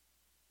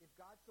 if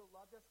God so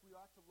loved us, we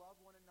ought to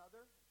love one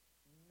another.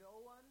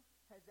 No one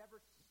has ever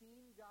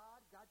seen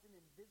God. God's an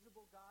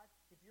invisible God.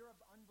 If you're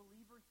an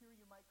unbeliever here,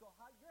 you might go,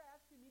 you're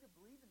asking me to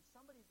believe in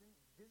somebody's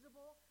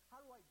invisible?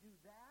 How do I do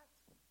that?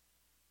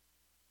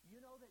 You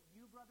know that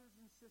you, brothers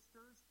and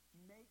sisters,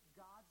 make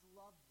God's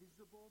love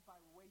visible by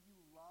the way you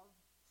love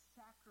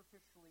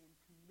sacrificially and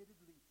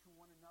committedly to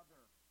one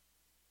another.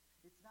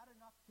 It's not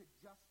enough to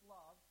just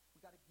love.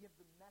 We've got to give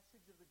the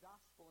message of the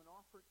gospel and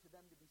offer it to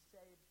them to be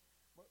saved.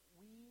 But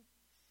we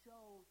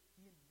show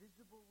the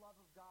invisible love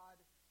of God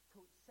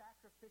to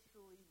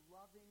sacrificially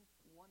loving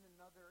one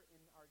another in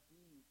our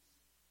deeds.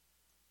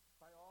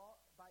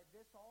 By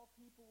this, all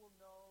people will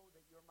know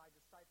that you're my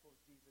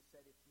disciples, Jesus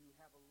said, if you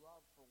have a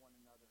love for one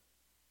another.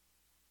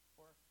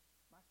 For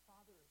my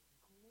Father is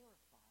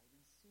glorified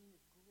and seen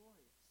as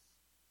glorious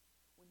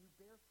when you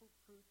bear fruit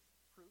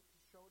to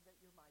show that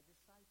you're my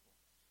disciples.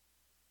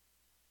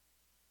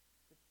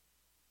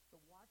 The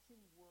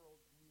watching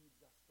world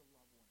needs us to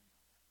love one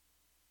another.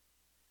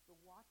 The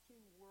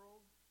watching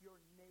world,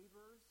 your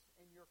neighbors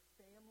and your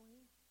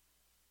family,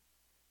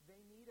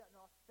 they need an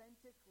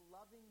authentic,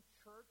 loving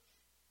church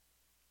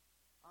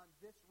on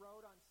this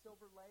road on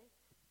Silver Lake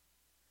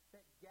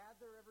that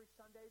gather every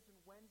Sundays and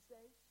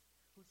Wednesdays,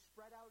 who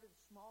spread out in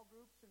small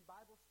groups and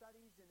Bible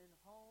studies and in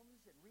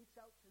homes and reach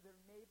out to their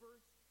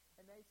neighbors,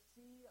 and they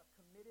see a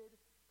committed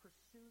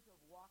pursuit of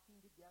walking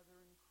together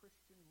in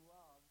Christian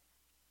love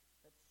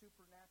that's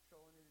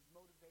supernatural and it is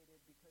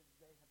motivated because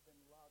they have been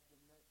loved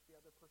and that the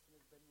other person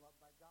has been loved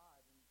by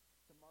God. And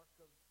it's a mark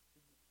of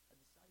a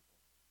disciple.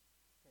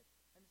 Okay,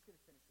 I'm just going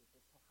to finish with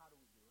this. So how do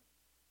we do it?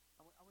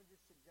 I want to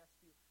just suggest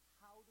to you,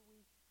 how do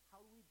we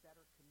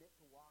better commit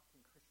to walk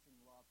in Christian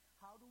love?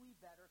 How do we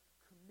better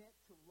commit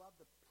to love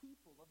the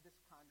people of this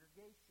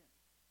congregation?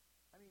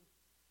 I mean,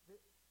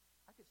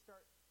 I could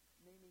start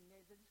naming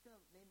names. I'm just going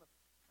to name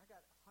I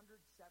got 107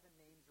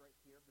 names right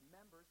here of the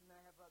members, and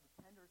then I have the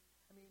tenders.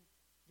 I mean,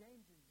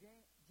 James and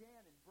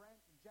Jan and Brent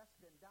and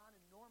Jessica and Don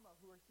and Norma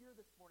who are here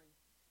this morning.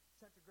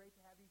 Such a great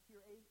to have you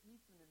here.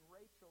 Ethan and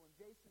Rachel and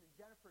Jason and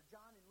Jennifer,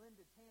 John and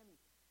Linda, Tammy,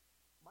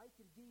 Mike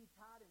and Dee,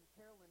 Todd and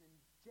Carolyn and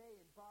Jay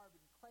and Barb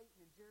and Clayton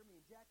and Jeremy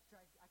and Jack.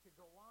 I could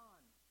go on.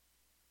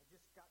 I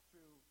just got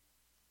through.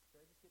 Did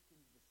I just get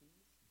into the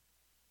C's?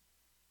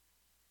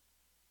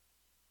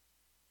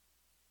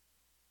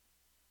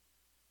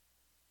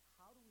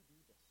 How do we do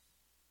this?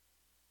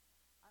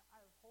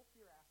 I hope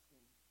you're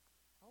asking.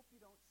 I hope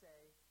you don't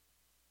say,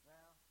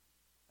 well,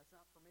 that's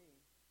not for me.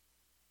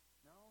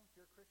 No, if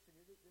you're a Christian,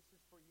 this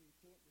is for you. You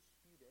can't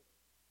dispute it.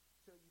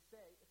 So you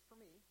say, it's for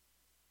me.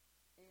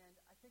 And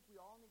I think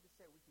we all need to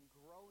say we can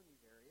grow in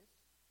these areas.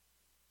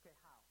 Okay,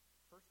 how?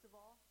 First of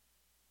all,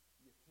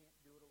 you can't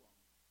do it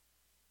alone.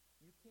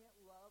 You can't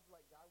love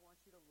like God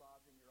wants you to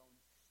love in your own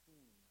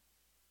steam,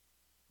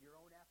 your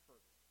own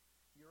effort,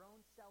 your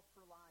own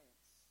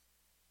self-reliance.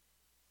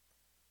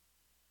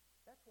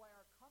 That's why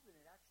our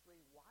covenant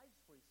actually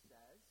wisely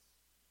says,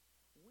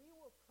 we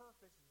will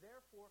purpose,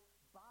 therefore,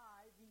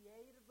 by the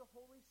aid of the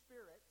Holy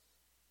Spirit,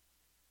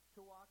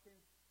 to walk in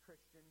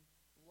Christian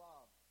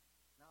love.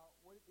 Now,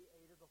 what is the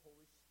aid of the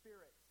Holy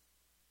Spirit?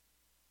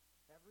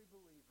 Every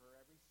believer,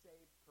 every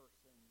saved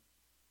person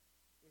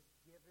is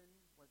given,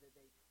 whether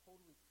they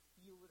totally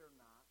feel it or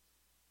not,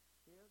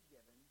 they are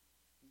given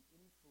the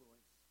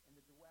influence and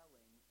the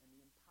dwelling and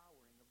the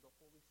empowering of the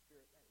Holy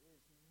Spirit that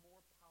is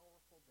more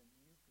powerful than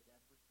you could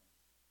ever think.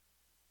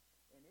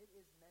 And it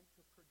is meant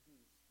to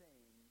produce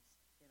things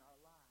in our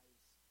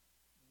lives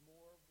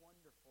more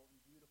wonderful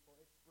and beautiful.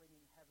 It's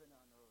bringing heaven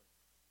on earth.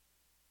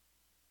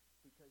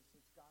 Because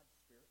it's God's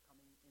Spirit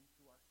coming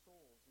into our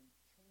souls and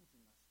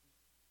changing us.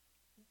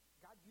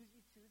 God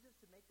usually chooses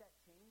to make that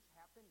change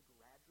happen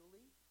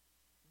gradually.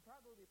 And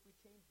probably if we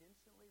changed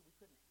instantly, we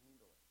couldn't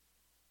handle it.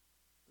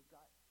 But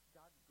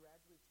God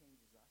gradually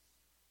changes us.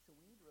 So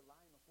we need to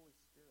rely on the Holy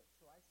Spirit.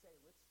 So I say,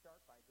 let's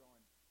start by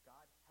going,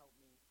 God, help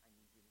me. I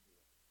need you to do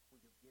it. Will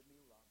you give me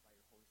love by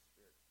your Holy Holy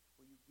Spirit?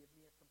 Will you give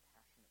me a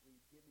compassionate? Will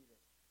you give me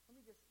this? Let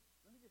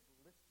me just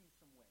list you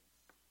some ways.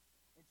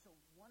 And so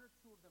one or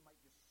two of them might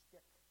just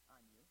stick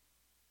on you,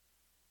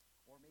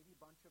 or maybe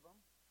a bunch of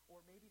them, or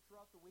maybe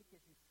throughout the week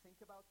as you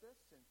think about this,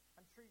 and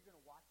I'm sure you're going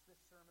to watch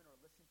this sermon or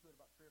listen to it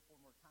about 3 or 4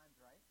 more times,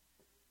 right?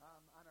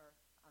 On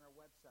our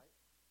website.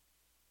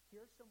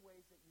 Here are some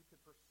ways that you could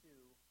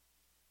pursue.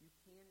 You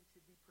can and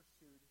should be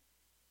pursued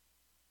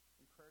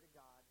in prayer to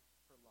God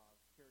for love.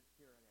 Here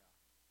they are.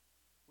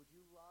 Would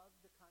you love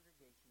the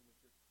congregation with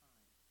your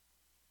time?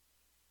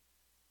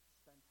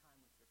 Spend time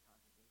with your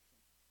congregation.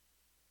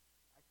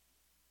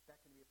 That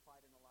can be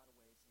applied in a lot of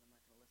ways, and I'm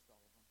not going to list all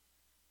of them.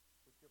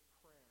 With your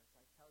prayers,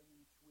 I tell you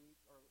each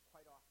week, or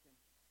quite often,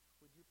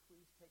 would you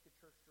please take a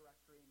church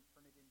directory and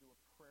turn it into a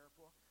prayer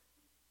book?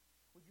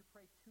 Would you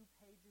pray 2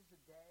 pages a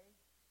day?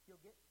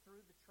 You'll get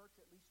through the church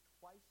at least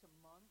twice a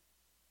month.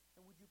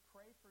 And would you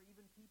pray for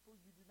even people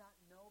you do not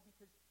know,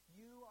 because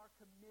you are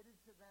committed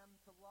to them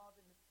to love,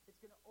 and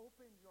it's going to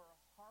open your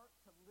heart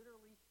to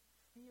literally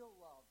feel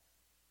love.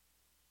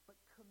 But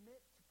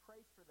commit to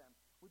pray for them.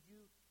 We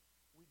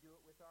do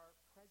it with our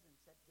presence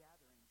at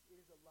gatherings. It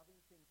is a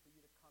loving thing for you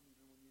to come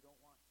even when you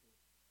don't want to.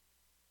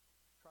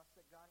 Trust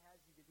that God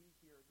has you to be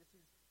here. This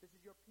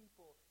is your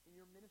people, and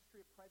your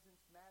ministry of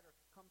presence matter.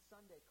 Come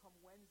Sunday, come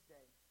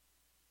Wednesday.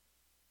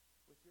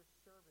 With your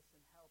service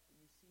and help, and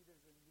you see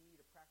there's a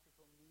need, a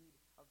practical need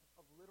of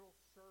little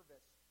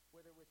service,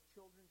 whether with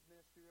children's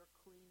ministry or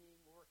cleaning,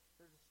 or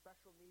there's a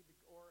special need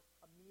or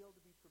a meal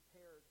to be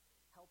prepared,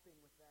 helping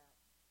with that.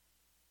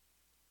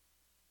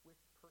 With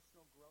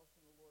personal growth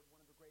in the Lord, one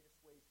of the greatest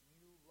ways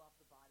you love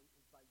the body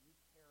is by you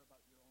care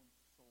about your own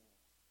soul.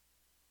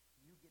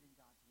 You get in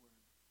God's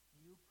Word.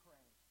 You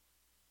pray.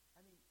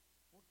 I mean,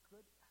 what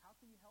good? How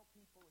can you help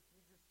people if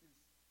you're just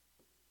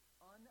as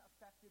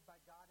unaffected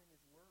by God and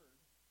His Word?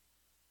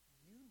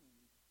 You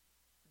need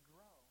to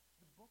grow.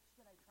 The books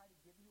that I try to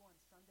give you on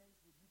Sundays,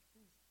 would you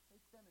please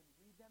take them and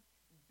read them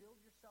and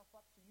build yourself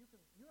up so you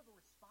have a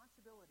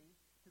responsibility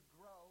to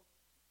grow,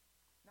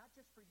 not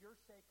just for your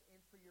sake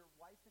and for your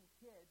wife and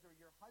kids, or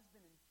your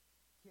husband and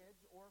kids,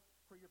 or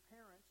for your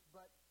parents,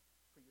 but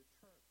for your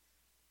church.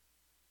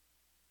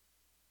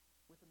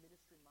 With a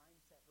ministry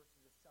mindset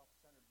versus a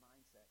self-centered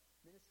mindset.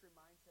 Ministry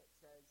mindset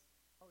says,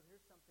 oh,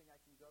 here's something I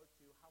can go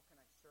to. How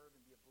can I serve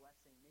and be a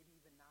blessing? Maybe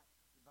even not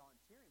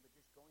volunteering, but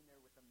just going there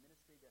with a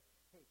ministry to,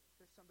 hey,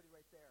 there's somebody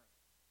right there.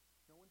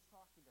 No one's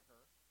talking to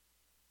her.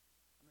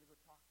 I'm going to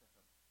go talk to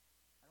her.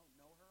 I don't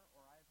know her,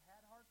 or I've had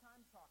a hard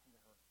time talking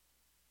to her.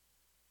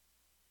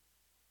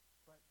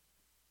 But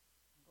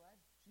I'm glad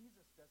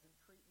Jesus doesn't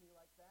treat me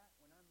like that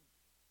when I'm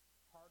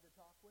hard to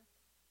talk with.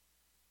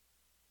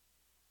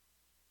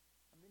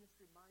 A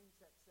ministry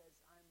mindset says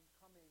I'm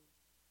coming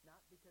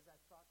not because I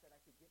thought that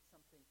I could get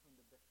something from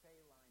the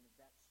buffet line of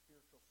that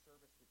spiritual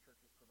service the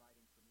church is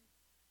providing for me,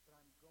 but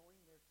I'm going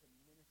there to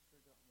minister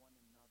to one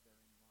another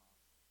in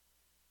love.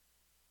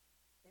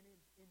 And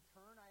in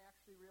turn, I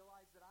actually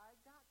realized that I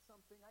got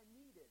something I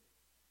needed.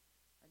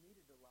 I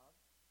needed to love.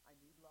 I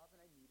need love,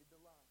 and I needed to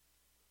love.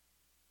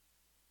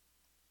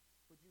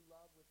 Would you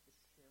love with the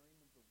sharing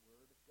of the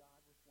Word of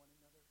God with one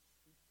another?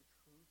 Speak the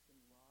truth in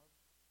love.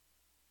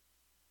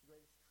 The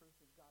greatest truth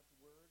is God's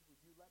Word. Would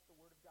you let the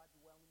Word of God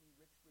dwell in you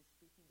richly,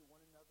 speaking to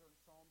one another in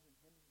psalms and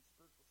hymns and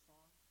spiritual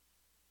songs?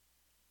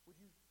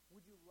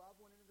 Would you love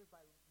one another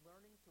by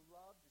learning to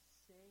love, to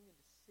sing, and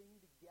to sing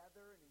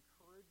together, and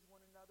encourage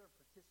one another,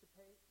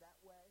 participate that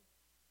way?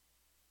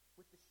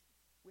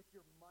 With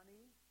your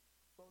money,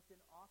 both in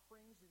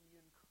offerings and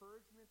the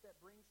encouragement that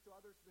brings to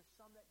others. There's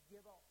some that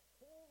give a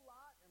whole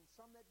lot and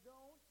some that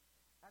don't.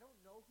 I don't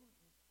know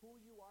who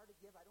you are to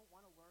give. I don't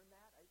want to learn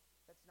that.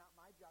 That's not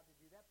my job to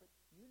do that, but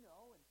you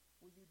know. And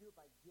will you do it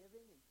by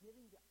giving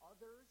to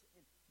others,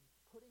 and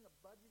putting a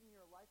budget in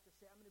your life to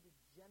say, I'm going to be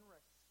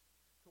generous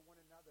to one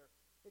another?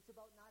 It's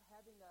about not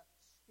having a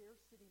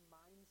scarcity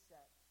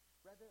mindset,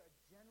 rather a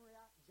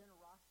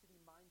generosity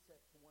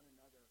mindset to one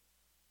another.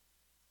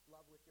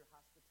 Love with your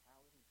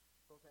hospitality,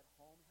 both at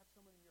home. Have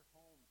someone in your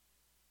home,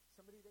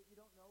 somebody that you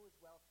don't know as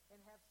well, and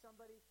have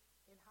somebody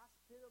in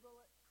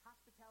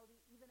hospitality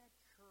even at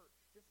church,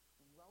 just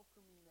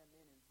welcoming them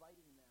in,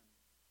 inviting them.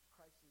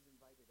 Christ has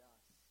invited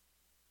us.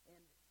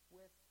 And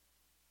with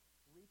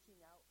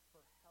reaching out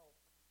for help,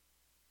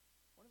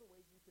 one of the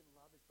ways you can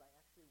love is by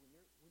actually,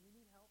 when you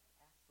need help,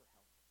 ask for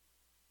help.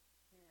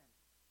 Man,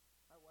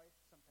 my wife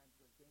sometimes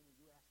goes, Daniel,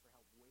 you ask for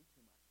help way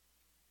too much.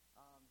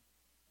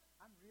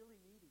 I'm really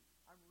needy.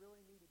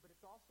 But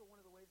it's also one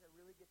of the ways I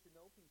really get to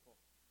know people.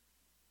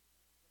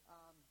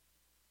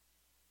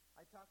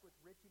 I talked with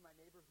Richie, my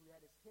neighbor, who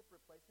had his hip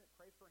replacement.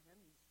 Pray for him.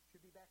 He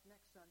should be back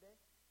next Sunday.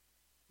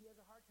 He has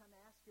a hard time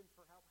asking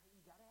for help. Hey,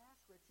 you got to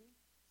ask, Richie.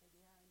 I said,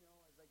 yeah, I know.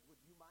 I was like,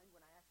 would you mind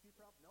when I ask you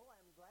for help? No,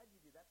 I'm glad you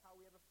do. That's how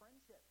we have a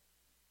friendship.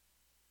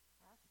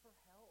 Ask for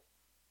help.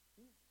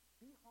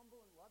 Be humble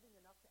and loving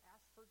enough to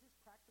ask for just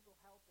practical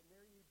help, and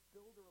there you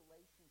build a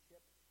relationship,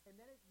 and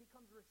then it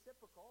becomes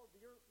reciprocal.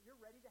 You're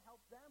ready to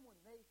help them when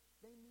they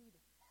need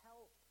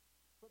help.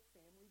 That's what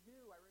family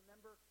do. I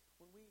remember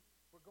when we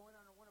we're going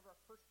on one of our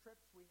first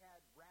trips. We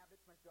had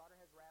rabbits. My daughter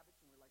has rabbits,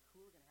 and we're like,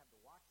 who are going to have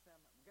to watch them?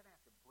 We're going to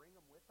have to bring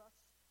them with us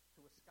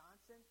to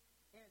Wisconsin.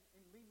 And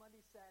Lee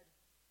Mundy said,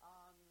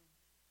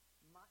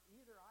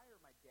 either I or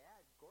my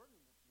dad,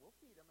 Gordon, we'll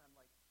feed them. And I'm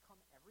like,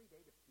 come every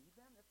day to feed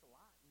them? That's a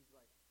lot. And he's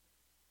like,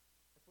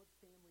 that's what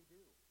family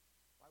do.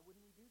 Why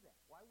wouldn't we do that?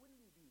 Why wouldn't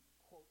we be,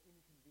 quote,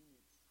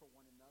 inconvenienced for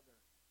one another?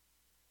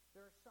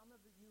 There are some of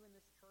you in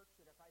this church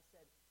that if I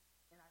said,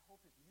 and I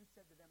hope if you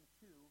said to them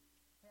too,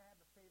 hey, I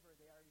have a favor,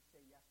 they already say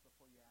yes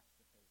before you ask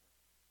the favor.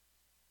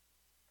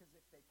 Because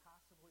if they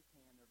possibly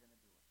can, they're going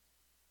to do it.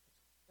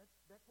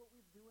 That's what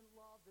we do in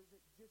love. There's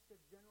just a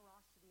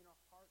generosity in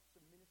our hearts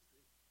of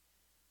ministry.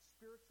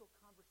 Spiritual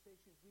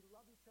conversations. We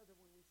love each other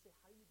when we say,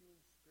 how are you doing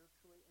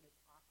spiritually? And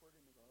it's awkward,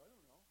 and they go, I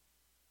don't know.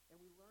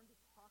 And we learn to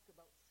talk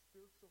about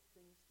spiritual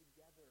things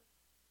together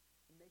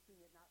and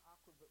making it not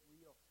awkward but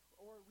real.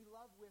 Or we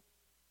love with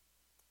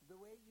the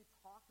way you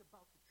talk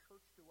about the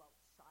church to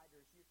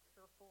outsiders. You're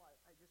careful.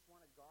 I just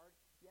want to guard.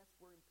 Yes,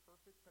 we're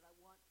imperfect, but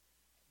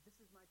this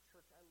is my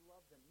church. I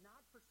love them.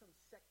 Not for some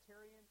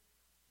sectarian,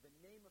 the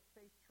name of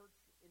faith church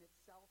in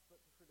itself, but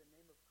for the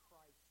name of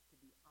Christ to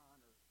be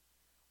honored.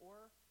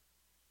 Or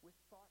with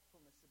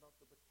thoughtfulness about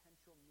the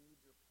potential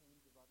needs or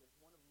pains of others.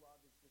 One of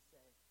love is to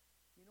say,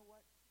 you know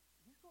what?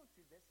 He's going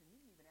through this, and he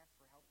didn't even ask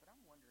for help, but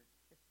I'm wondering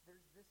if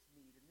there's this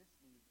need and this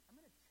need. I'm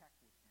going to check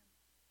with him.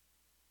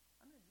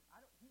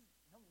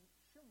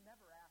 She'll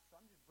never ask, so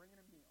I'm just bringing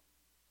a meal.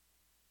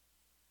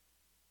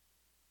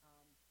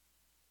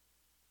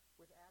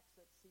 With acts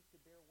that seek to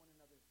bear one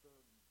another's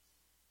burdens.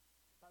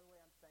 By the way,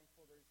 I'm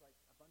thankful there's like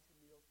a bunch of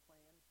meals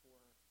planned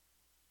for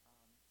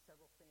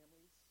several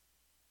families.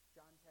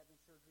 John's having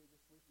surgery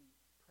this week. We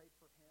pray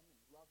for him and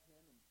love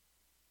him, and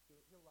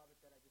he'll love it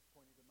that I just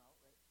pointed him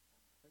out, right?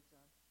 Right,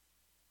 John?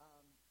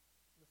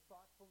 The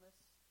thoughtfulness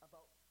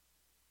about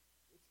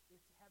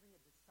it's having a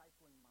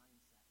discipling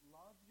mindset.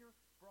 Love your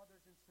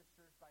brothers and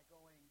sisters by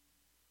going,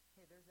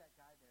 hey, there's that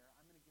guy there.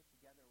 I'm going to get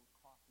together with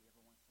coffee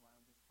every once in a while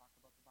and just talk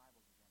about the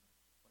Bible together,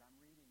 what I'm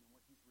reading and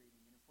what he's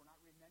reading. And if we're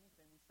not reading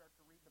anything, we start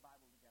to read the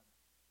Bible together.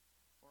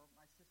 Or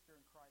my sister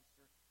in Christ,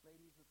 or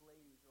ladies with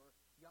ladies, or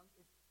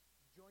it's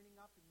joining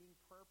up and being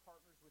prayer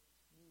partners with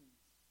teens.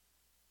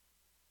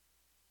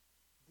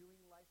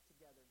 Doing life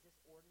together, just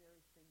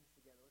ordinary things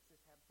together. Let's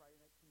just have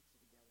Friday night pizza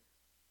together.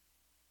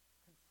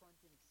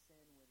 Confronting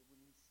sin when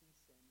we see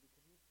sin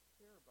because we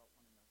care about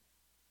one another.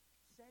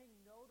 Saying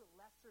no to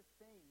lesser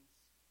things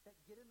that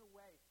get in the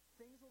way.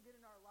 Things will get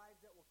in our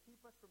lives that will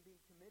keep us from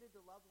being committed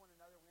to love one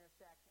another. I'm going to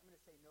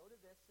say no to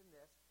this and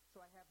this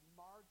so I have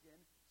margin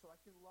so I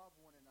can love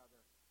one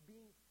another.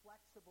 Being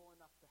flexible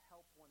enough to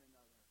help one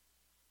another.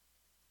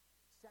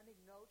 Sending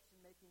notes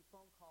and making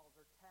phone calls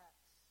or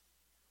texts.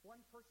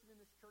 One person in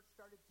this church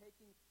started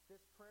taking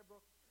this prayer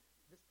book,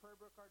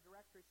 our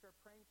directory, started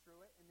praying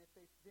through it, and if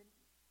they didn't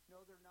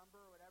know their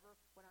number or whatever,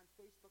 went on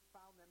Facebook,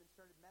 found them, and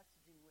started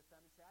messaging with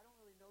them and said, I don't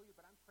really know you,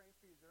 but I'm praying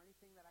for you. Is there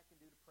anything that I can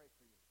do to pray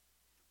for you?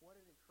 What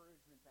an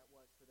encouragement that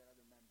was for that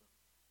other member.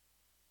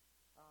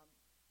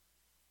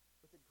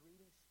 With a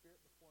greeting spirit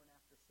before and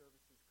after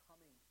services,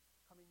 coming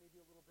maybe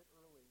a little bit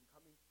early, and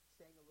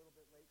staying a little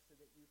bit late so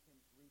that you can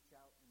reach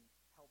out and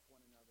help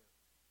one another.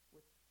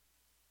 With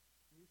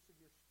use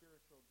of your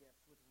spiritual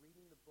gifts, with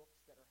reading the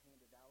books that are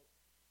handed out,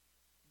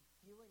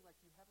 feeling like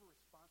you have a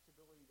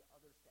responsibility to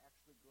others to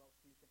actually grow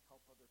so you can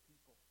help other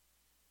people,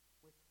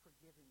 with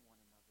forgiving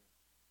one another,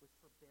 with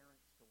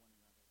forbearance to one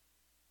another.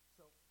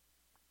 So,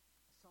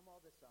 sum all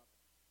this up,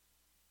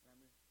 and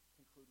I'm going to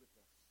conclude with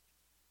this.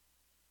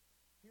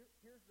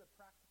 Here's the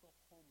practical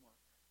homework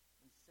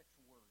in 6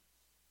 words.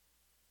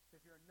 So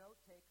if you're a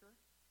note taker,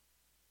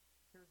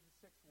 here's the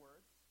 6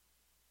 words.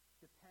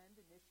 Depend,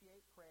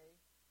 initiate, pray,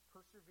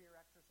 persevere,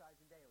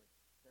 exercise, and daily.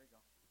 There you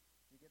go.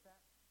 You get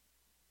that?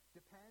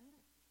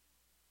 Depend.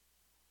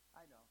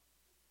 I know.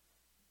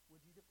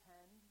 Would you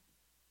depend?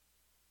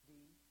 Would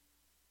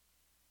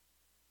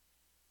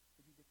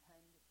you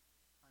depend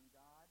on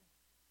God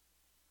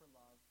for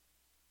love?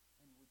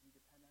 And would you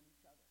depend on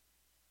each other?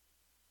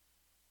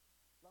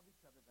 Love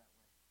each other that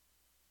way.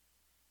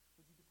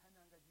 Would you depend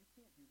on God? You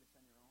can't do this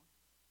on your own.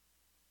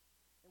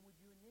 And would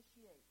you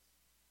initiate?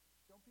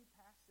 Don't be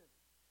passive.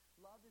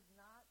 Love is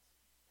not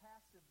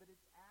passive, but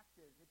it's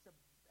active. It's an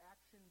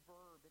action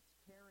verb. It's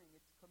caring.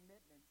 It's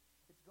commitment.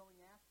 It's going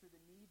after the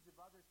needs of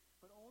others,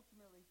 but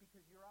ultimately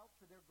because you're out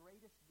for their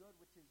greatest good,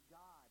 which is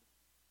God.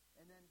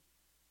 And then,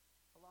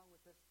 along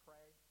with this,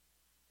 pray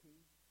for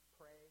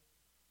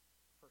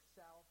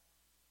self.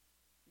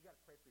 You got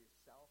to pray for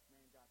yourself.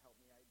 Man, God help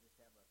me. I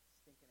just have a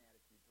stinking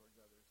attitude towards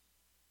others.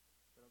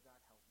 But, oh, God,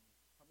 help me.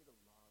 Help me to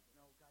love. And,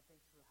 oh, God,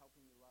 thanks for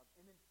helping me love.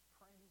 And then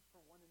praying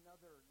for one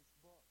another, this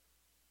book.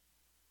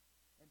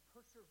 And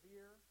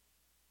persevere.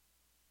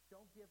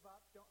 Don't give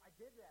up. I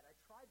did that. I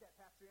tried that,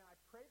 Pastor Ian. I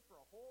prayed for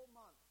a whole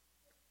month,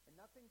 and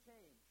nothing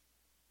changed.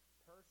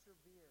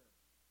 Persevere.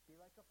 Be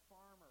like a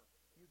farmer.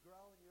 You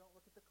grow, and you don't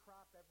look at the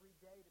crop every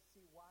day to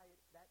see why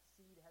that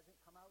seed hasn't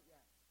come out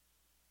yet.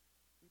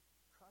 We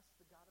trust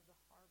the God of the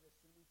harvest,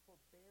 and we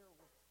forbear.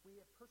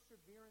 We have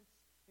perseverance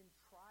in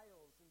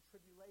trials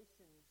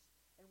tribulations,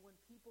 and when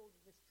people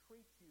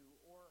mistreat you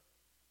or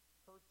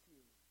hurt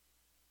you.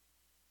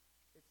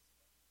 It's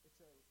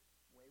a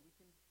way we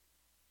can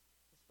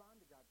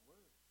respond to God's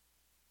word.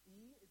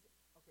 E is,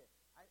 okay,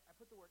 I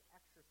put the word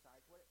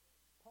exercise.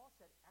 Paul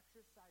said,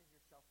 exercise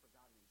yourself for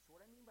godliness. So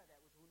what I mean by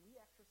that was when we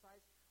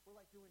exercise, we're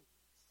like doing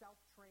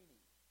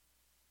self-training.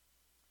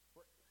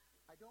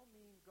 I don't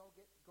mean go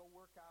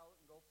work out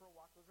and go for a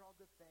walk. Those are all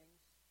good things.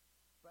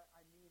 But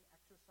I mean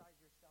exercise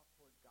yourself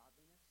toward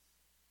godliness.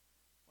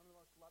 One of the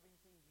most loving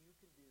things you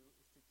can do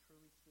is to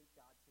truly seek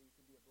God so you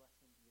can be a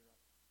blessing to your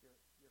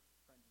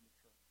friends in the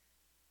church.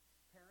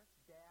 Parents,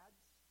 dads,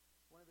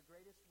 one of the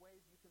greatest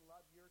ways you can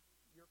love your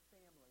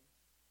family,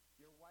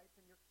 your wife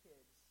and your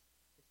kids,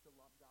 is to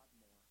love God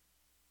more.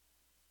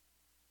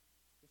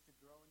 Is to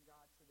grow in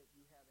God so that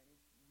you have any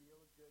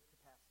real good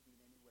capacity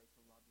in any way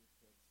to love your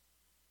kids,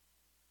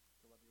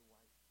 to love your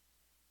wife.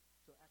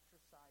 So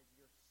exercise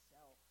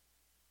yourself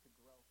to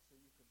grow so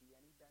you could be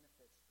any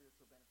benefit,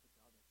 spiritual benefit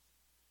to others.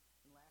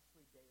 And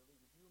lastly, daily,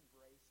 would you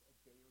embrace a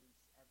daily,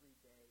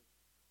 everyday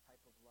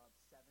type of love,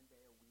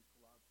 7-day-a-week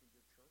love for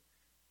your church?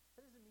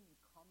 That doesn't mean you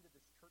come to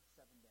this church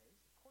 7 days.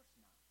 Of course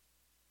not.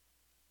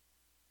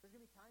 There's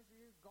going to be times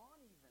where you're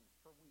gone even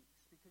for weeks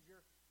because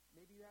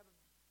maybe you have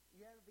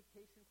a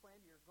vacation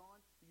planned, you're gone.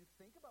 You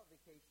think about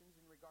vacations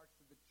in regards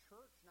to the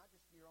church, not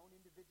just your own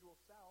individual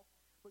self,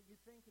 but you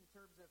think in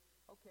terms of,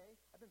 okay,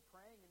 I've been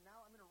praying and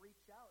now I'm going to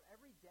reach out.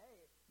 Every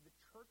day, the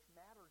church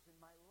matters in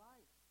my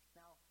life.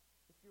 Now,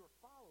 if you were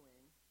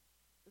following,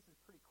 this is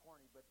pretty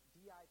corny, but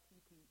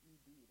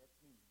DIPPED, that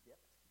means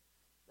dipped.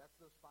 That's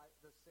those 6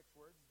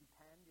 words: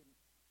 depend,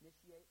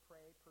 initiate,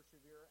 pray,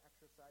 persevere,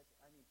 exercise.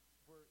 I mean,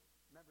 we're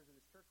members of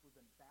this church. We've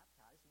been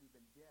baptized. We've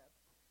been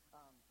dipped.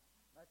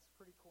 That's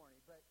pretty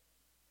corny, but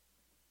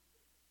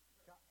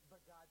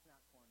God's not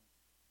corny.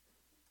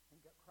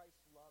 And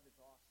Christ's love is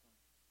awesome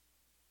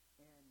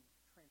and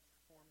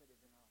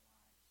transformative in our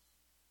lives.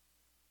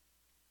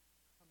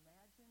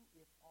 Imagine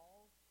if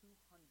all 200,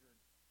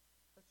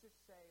 let's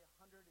just say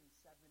 170, 180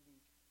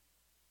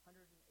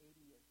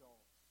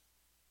 adults,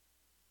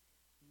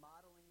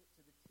 modeling it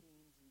to the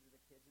teens and to the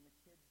kids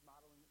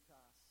modeling it to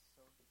us.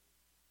 So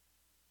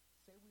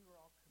say we were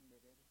all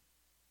committed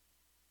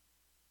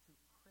to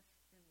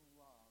Christian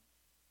love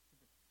to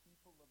the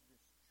people of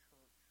this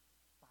church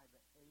by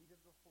the aid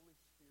of the